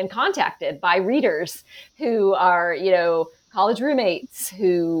have been contacted by readers who are, college roommates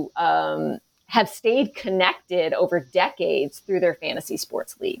who have stayed connected over decades through their fantasy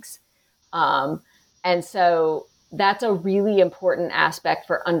sports leagues. And so that's a really important aspect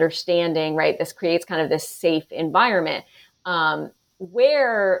for understanding, right? This creates kind of this safe environment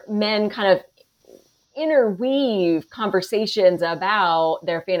where men kind of interweave conversations about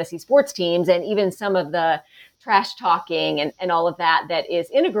their fantasy sports teams and even some of the trash talking and all of that is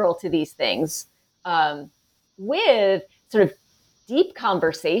integral to these things with sort of deep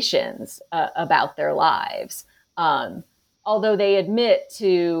conversations about their lives. Although they admit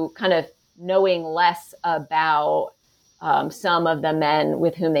to kind of knowing less about some of the men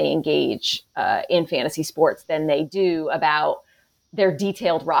with whom they engage in fantasy sports than they do about their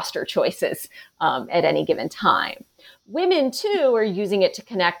detailed roster choices at any given time. Women, too, are using it to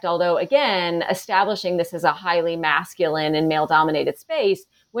connect, although, again, establishing this as a highly masculine and male-dominated space,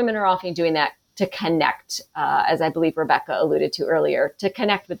 women are often doing that to connect, as I believe Rebecca alluded to earlier, to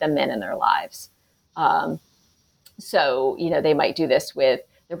connect with the men in their lives. So, they might do this with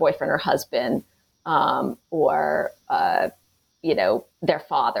their boyfriend or husband or, their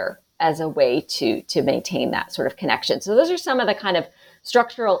father as a way to maintain that sort of connection. So those are some of the kind of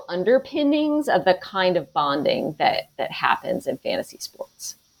structural underpinnings of the kind of bonding that happens in fantasy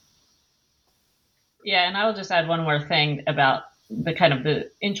sports. Yeah, and I will just add one more thing about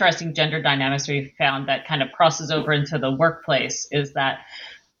the interesting gender dynamics we've found that kind of crosses over into the workplace is that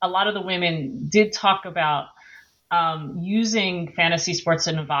a lot of the women did talk about using fantasy sports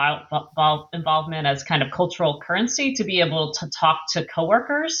and involvement as kind of cultural currency to be able to talk to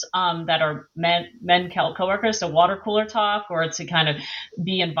coworkers that are men coworkers, so water cooler talk, or to kind of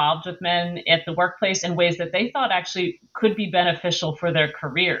be involved with men at the workplace in ways that they thought actually could be beneficial for their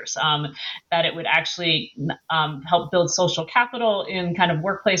careers, that it would actually help build social capital in kind of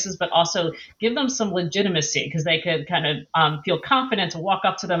workplaces, but also give them some legitimacy because they could kind of feel confident to walk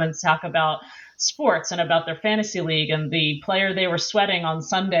up to them and talk about sports and about their fantasy league and the player they were sweating on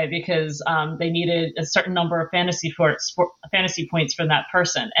Sunday because they needed a certain number of fantasy points from that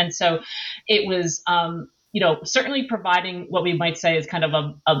person. And so it was, certainly providing what we might say is kind of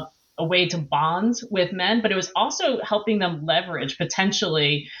a way to bond with men, but it was also helping them leverage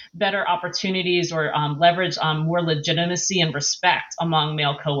potentially better opportunities or leverage more legitimacy and respect among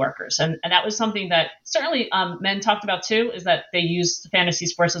male coworkers. And that was something that certainly men talked about too, is that they used fantasy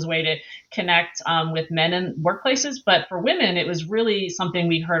sports as a way to connect with men in workplaces. But for women, it was really something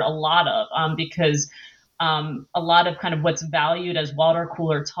we heard a lot of because a lot of kind of what's valued as water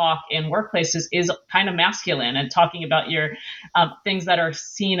cooler talk in workplaces is kind of masculine, and talking about your things that are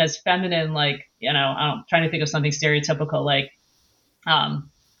seen as feminine, like, I'm trying to think of something stereotypical, like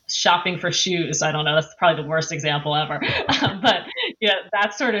shopping for shoes. I don't know. That's probably the worst example ever. But,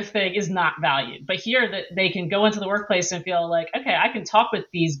 that sort of thing is not valued. But here that they can go into the workplace and feel like, okay, I can talk with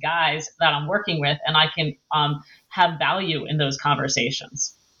these guys that I'm working with, and I can have value in those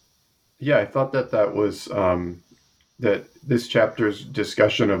conversations. Yeah, I thought that was that this chapter's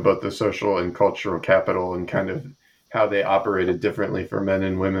discussion of both the social and cultural capital and kind of how they operated differently for men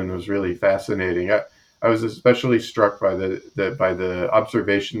and women was really fascinating. I was especially struck by the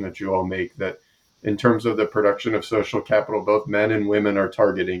observation that you all make that in terms of the production of social capital, both men and women are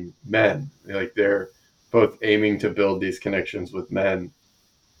targeting men. Like they're both aiming to build these connections with men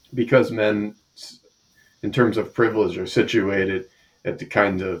because men, in terms of privilege, are situated at the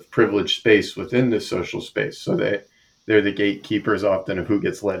kind of privileged space within this social space. So they're the gatekeepers often of who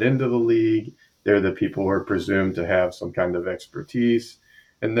gets let into the league. They're the people who are presumed to have some kind of expertise.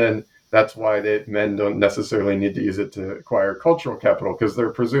 And then that's why men don't necessarily need to use it to acquire cultural capital because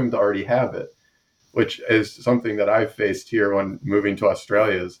they're presumed to already have it, which is something that I've faced here when moving to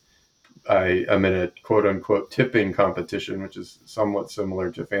Australia. I am in a quote unquote tipping competition, which is somewhat similar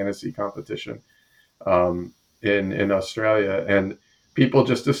to fantasy competition in Australia. And people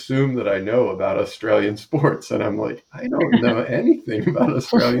just assume that I know about Australian sports. And I'm like, I don't know anything about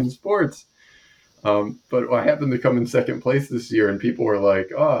Australian sports. But I happened to come in second place this year and people were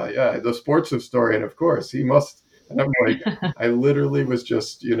like, oh yeah, the sports historian, of course, he must. And I'm like, I literally was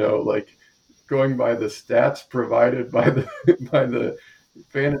just, like going by the stats provided by the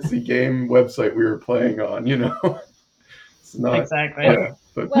fantasy game website we were playing on, It's not exactly. Yeah,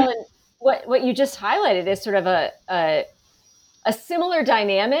 but, well, and what you just highlighted is sort of a similar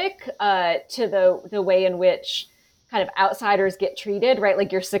dynamic to the way in which kind of outsiders get treated, right?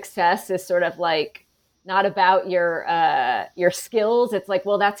 Like your success is sort of like not about your skills. It's like,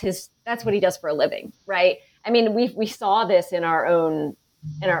 well, that's what he does for a living, right? I mean, we saw this in our own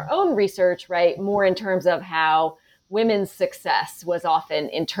research, right? More in terms of how women's success was often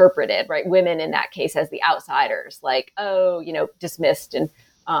interpreted, right? Women in that case as the outsiders, like, oh, dismissed. And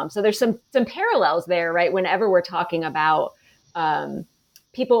so there's some parallels there, right? Whenever we're talking about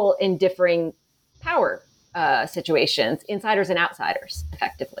people in differing power situations, insiders and outsiders,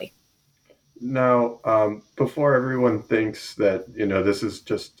 effectively. Now, before everyone thinks that, this is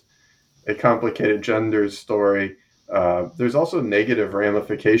just a complicated gender story, there's also negative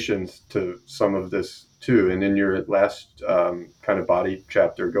ramifications to some of this too. And in your last kind of body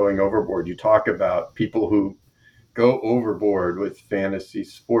chapter, Going Overboard, you talk about people who go overboard with fantasy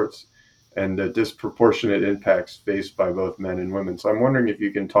sports and the disproportionate impacts faced by both men and women. So I'm wondering if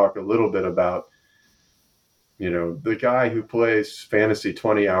you can talk a little bit about, the guy who plays fantasy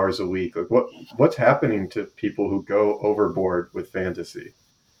 20 hours a week. Like what's happening to people who go overboard with fantasy?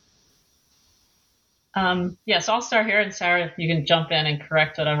 So I'll start here, and Sarah, you can jump in and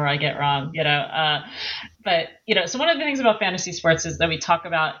correct whatever I get wrong, so one of the things about fantasy sports is that we talk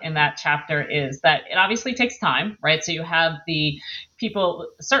about in that chapter is that it obviously takes time, right? So you have the people,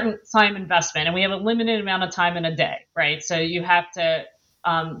 certain time investment, and we have a limited amount of time in a day, right? So you have to,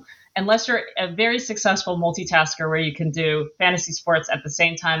 unless you're a very successful multitasker where you can do fantasy sports at the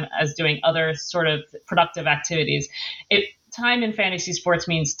same time as doing other sort of productive activities, time in fantasy sports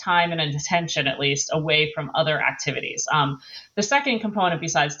means time and attention, at least, away from other activities. The second component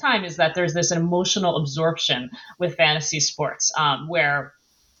besides time is that there's this emotional absorption with fantasy sports where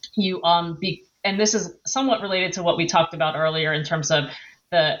you and this is somewhat related to what we talked about earlier in terms of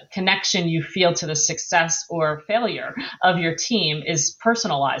the connection you feel to the success or failure of your team is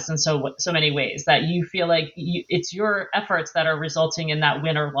personalized in so many ways that you feel like it's your efforts that are resulting in that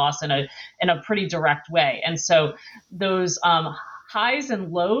win or loss in a pretty direct way. And so those highs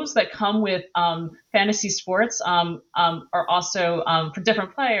and lows that come with fantasy sports are also for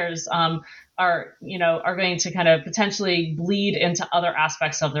different players are going to kind of potentially bleed into other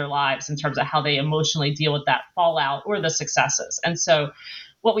aspects of their lives in terms of how they emotionally deal with that fallout or the successes. And so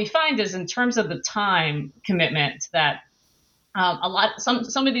what we find is in terms of the time commitment that some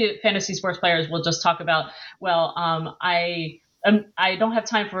of the fantasy sports players will just talk about, well, I don't have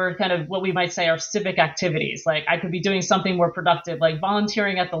time for kind of what we might say are civic activities. Like I could be doing something more productive, like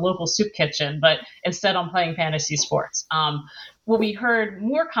volunteering at the local soup kitchen, but instead I'm playing fantasy sports. What we heard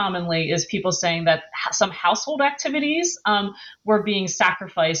more commonly is people saying that some household activities were being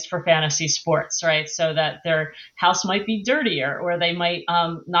sacrificed for fantasy sports, right? So that their house might be dirtier, or they might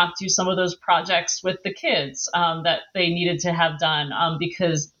not do some of those projects with the kids that they needed to have done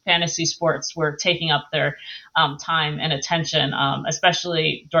because fantasy sports were taking up their time and attention,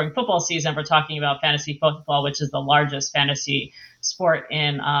 especially during football season. We're talking about fantasy football, which is the largest fantasy sport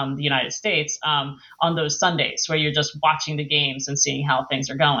in the United States, on those Sundays where you're just watching the games and seeing how things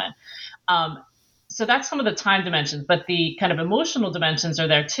are going. so that's some of the time dimensions, but the kind of emotional dimensions are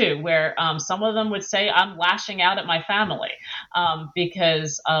there too, where some of them would say, I'm lashing out at my family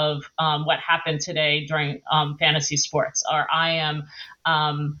because of what happened today during fantasy sports, or I am,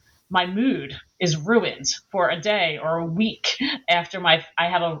 my mood is ruined for a day or a week after I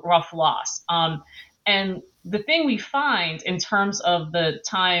have a rough loss. And the thing we find in terms of the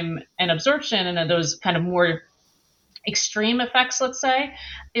time and absorption and those kind of more extreme effects, let's say,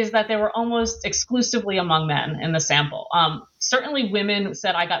 is that they were almost exclusively among men in the sample. Certainly women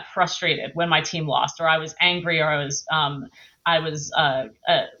said, I got frustrated when my team lost, or I was angry, or I was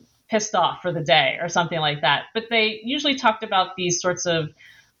pissed off for the day or something like that. But they usually talked about these sorts of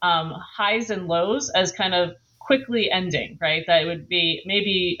highs and lows as kind of quickly ending, right? That it would be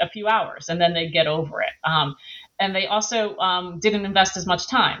maybe a few hours and then they'd get over it. And they also didn't invest as much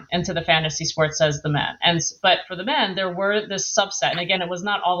time into the fantasy sports as the men. But for the men, there were this subset. And again, it was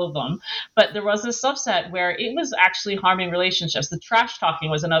not all of them, but there was this subset where it was actually harming relationships. The trash talking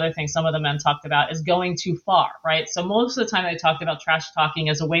was another thing some of the men talked about, is going too far, right? So most of the time they talked about trash talking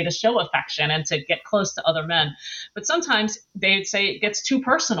as a way to show affection and to get close to other men. But sometimes they'd say it gets too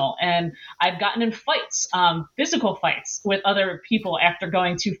personal. And I've gotten in fights, physical fights with other people after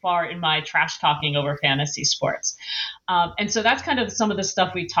going too far in my trash talking over fantasy sports. And so that's kind of some of the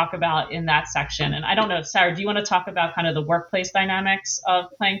stuff we talk about in that section. And I don't know, Sarah, do you want to talk about kind of the workplace dynamics of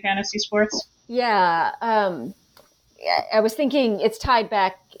playing fantasy sports? Yeah. I was thinking it's tied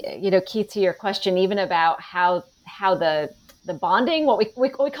back, Keith, to your question, even about how the bonding, what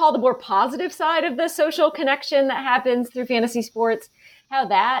we call the more positive side of the social connection that happens through fantasy sports, how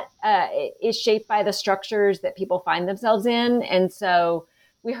that is shaped by the structures that people find themselves in. And so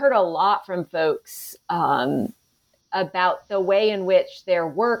we heard a lot from folks about the way in which their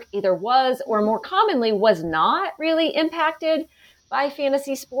work either was, or more commonly was not really impacted by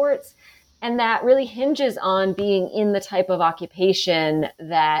fantasy sports. And that really hinges on being in the type of occupation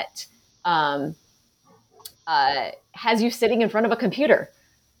that has you sitting in front of a computer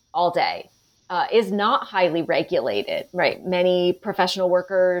all day, is not highly regulated, right? Many professional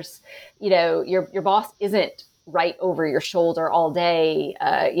workers, your boss isn't right over your shoulder all day,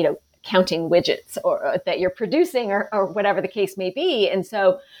 counting widgets or that you're producing or whatever the case may be. And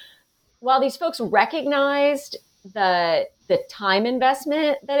so while these folks recognized the time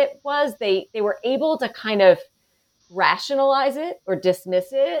investment that it was, they were able to kind of rationalize it or dismiss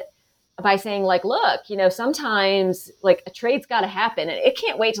it by saying, like, look, sometimes like a trade's got to happen and it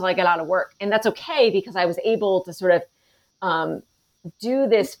can't wait till I get out of work. And that's okay, because I was able to sort of do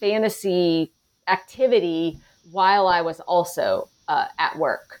this fantasy activity while I was also at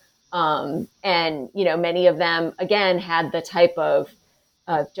work. And, many of them, again, had the type of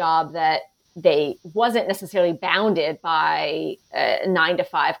job that they wasn't necessarily bounded by a 9 to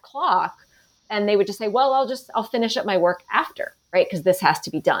 5 clock. And they would just say, well, I'll finish up my work after, right? Because this has to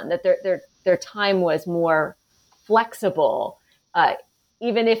be done. That their time was more flexible,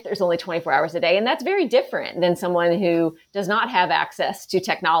 even if there's only 24 hours a day. And that's very different than someone who does not have access to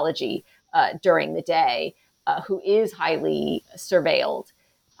technology during the day, who is highly surveilled.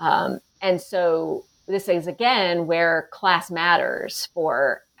 And so this is, again, where class matters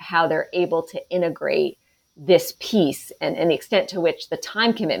for how they're able to integrate this piece and the extent to which the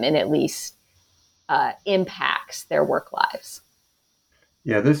time commitment, at least, impacts their work lives.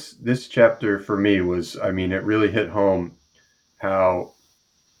 Yeah, this chapter for me was, it really hit home how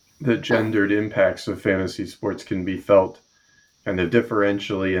the gendered impacts of fantasy sports can be felt kind of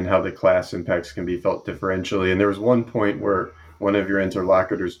differentially, and how the class impacts can be felt differentially. And there was one point where one of your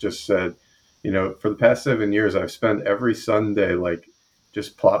interlocutors just said, for the past 7 years, I've spent every Sunday,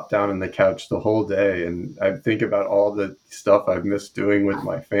 just plopped down on the couch the whole day. And I think about all the stuff I've missed doing with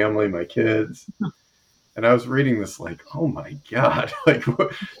my family, my kids. And I was reading this oh my God,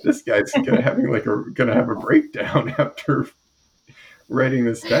 this guy's gonna have a breakdown after writing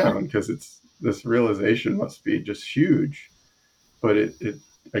this down, because this realization must be just huge. But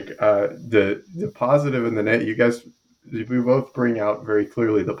the positive and the negative, you guys, we both bring out very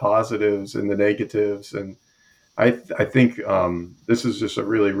clearly the positives and the negatives. And I think this is just a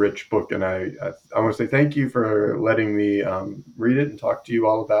really rich book. And I want to say thank you for letting me read it and talk to you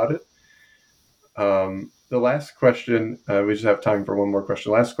all about it. The last question, we just have time for one more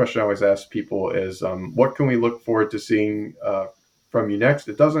question. The last question I always ask people is, what can we look forward to seeing from you next?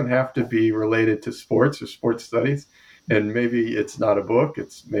 It doesn't have to be related to sports or sports studies. And maybe it's not a book,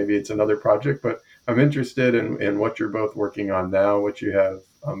 maybe it's another project, but I'm interested in what you're both working on now, what you have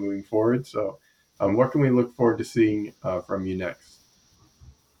moving forward. So what can we look forward to seeing from you next?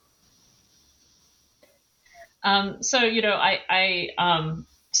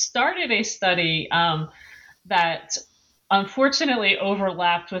 started a study that unfortunately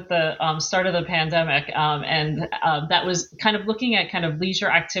overlapped with the start of the pandemic, and that was kind of looking at kind of leisure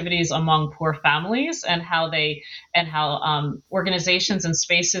activities among poor families and how organizations and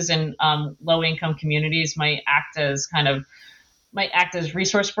spaces in low income communities might act as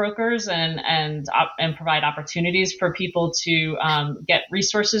resource brokers and provide opportunities for people to get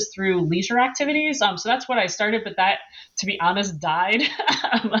resources through leisure activities. So that's what I started, but that, to be honest, died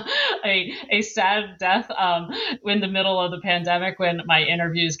a sad death in the middle of the pandemic when my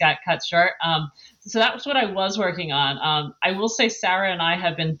interviews got cut short. So that was what I was working on. I will say Sarah and I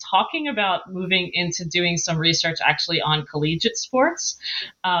have been talking about moving into doing some research actually on collegiate sports.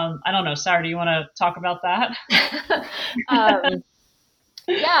 I don't know, Sarah, do you want to talk about that?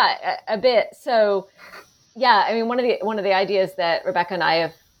 Yeah, a bit. So, yeah, I mean, one of the ideas that Rebecca and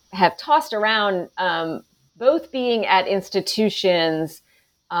I have tossed around, both being at institutions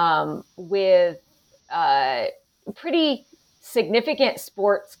with pretty significant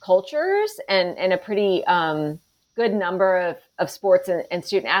sports cultures and a pretty good number of sports and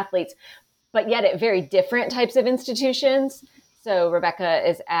student athletes, but yet at very different types of institutions. So Rebecca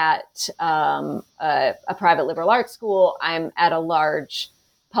is at a private liberal arts school. I'm at a large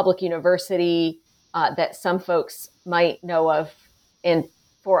public university that some folks might know of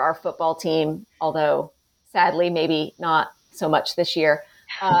for our football team, although sadly, maybe not so much this year.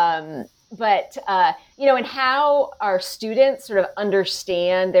 But and how our students sort of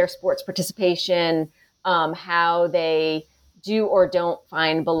understand their sports participation, how they do or don't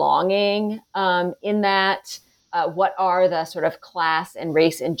find belonging in that. What are the sort of class and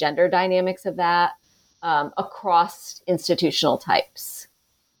race and gender dynamics of that across institutional types?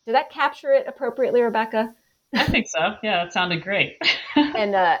 Did that capture it appropriately, Rebecca? I think so. Yeah, that sounded great.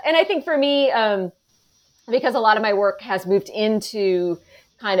 And I think for me, because a lot of my work has moved into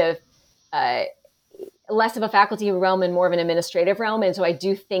kind of less of a faculty realm and more of an administrative realm, and so I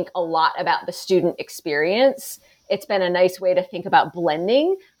do think a lot about the student experience. It's been a nice way to think about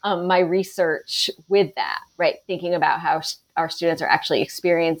blending my research with that, right? Thinking about how our students are actually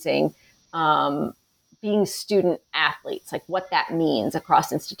experiencing being student athletes, like what that means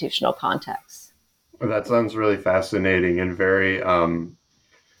across institutional contexts. Well, that sounds really fascinating and very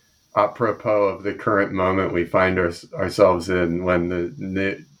apropos of the current moment we find ourselves in, when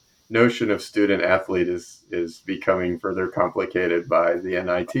the notion of student athlete is becoming further complicated by the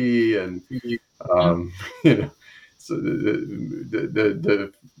NIT and so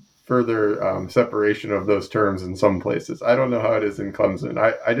the further separation of those terms in some places. I don't know how it is in Clemson.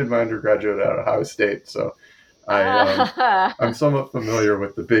 I did my undergraduate at Ohio State, so I'm somewhat familiar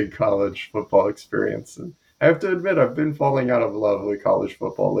with the big college football experience. And I have to admit, I've been falling out of love with college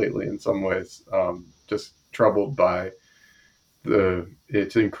football lately in some ways, just troubled by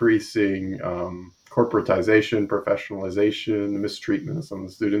its increasing corporatization, professionalization, the mistreatment of some of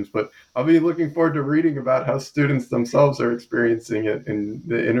the students. But I'll be looking forward to reading about how students themselves are experiencing it in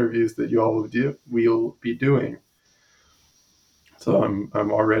the interviews that you all will be doing. So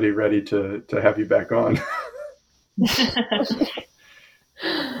I'm already ready to have you back on.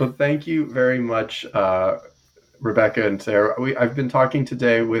 Well, thank you very much, Rebecca and Sarah. I've been talking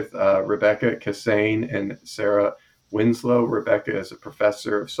today with Rebecca Cassane and Sarah Winslow. Rebecca is a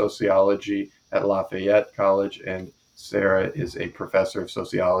professor of sociology at Lafayette College, and Sarah is a professor of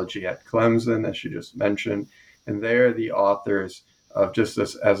sociology at Clemson, as she just mentioned. And they're the authors of, just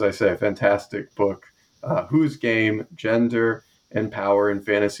as I say, a fantastic book, Whose Game? Gender and Power in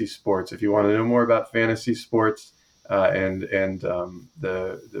Fantasy Sports. If you want to know more about fantasy sports and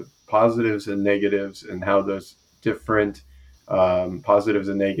the positives and negatives and how those different positives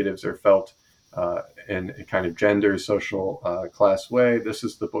and negatives are felt in a kind of gender, social class way, this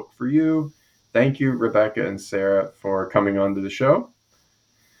is the book for you. Thank you, Rebecca and Sarah, for coming on to the show.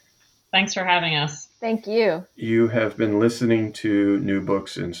 Thanks for having us. Thank you. You have been listening to New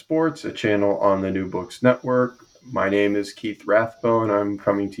Books in Sports, a channel on the New Books Network. My name is Keith Rathbone. I'm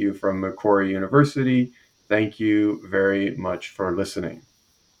coming to you from Macquarie University. Thank you very much for listening.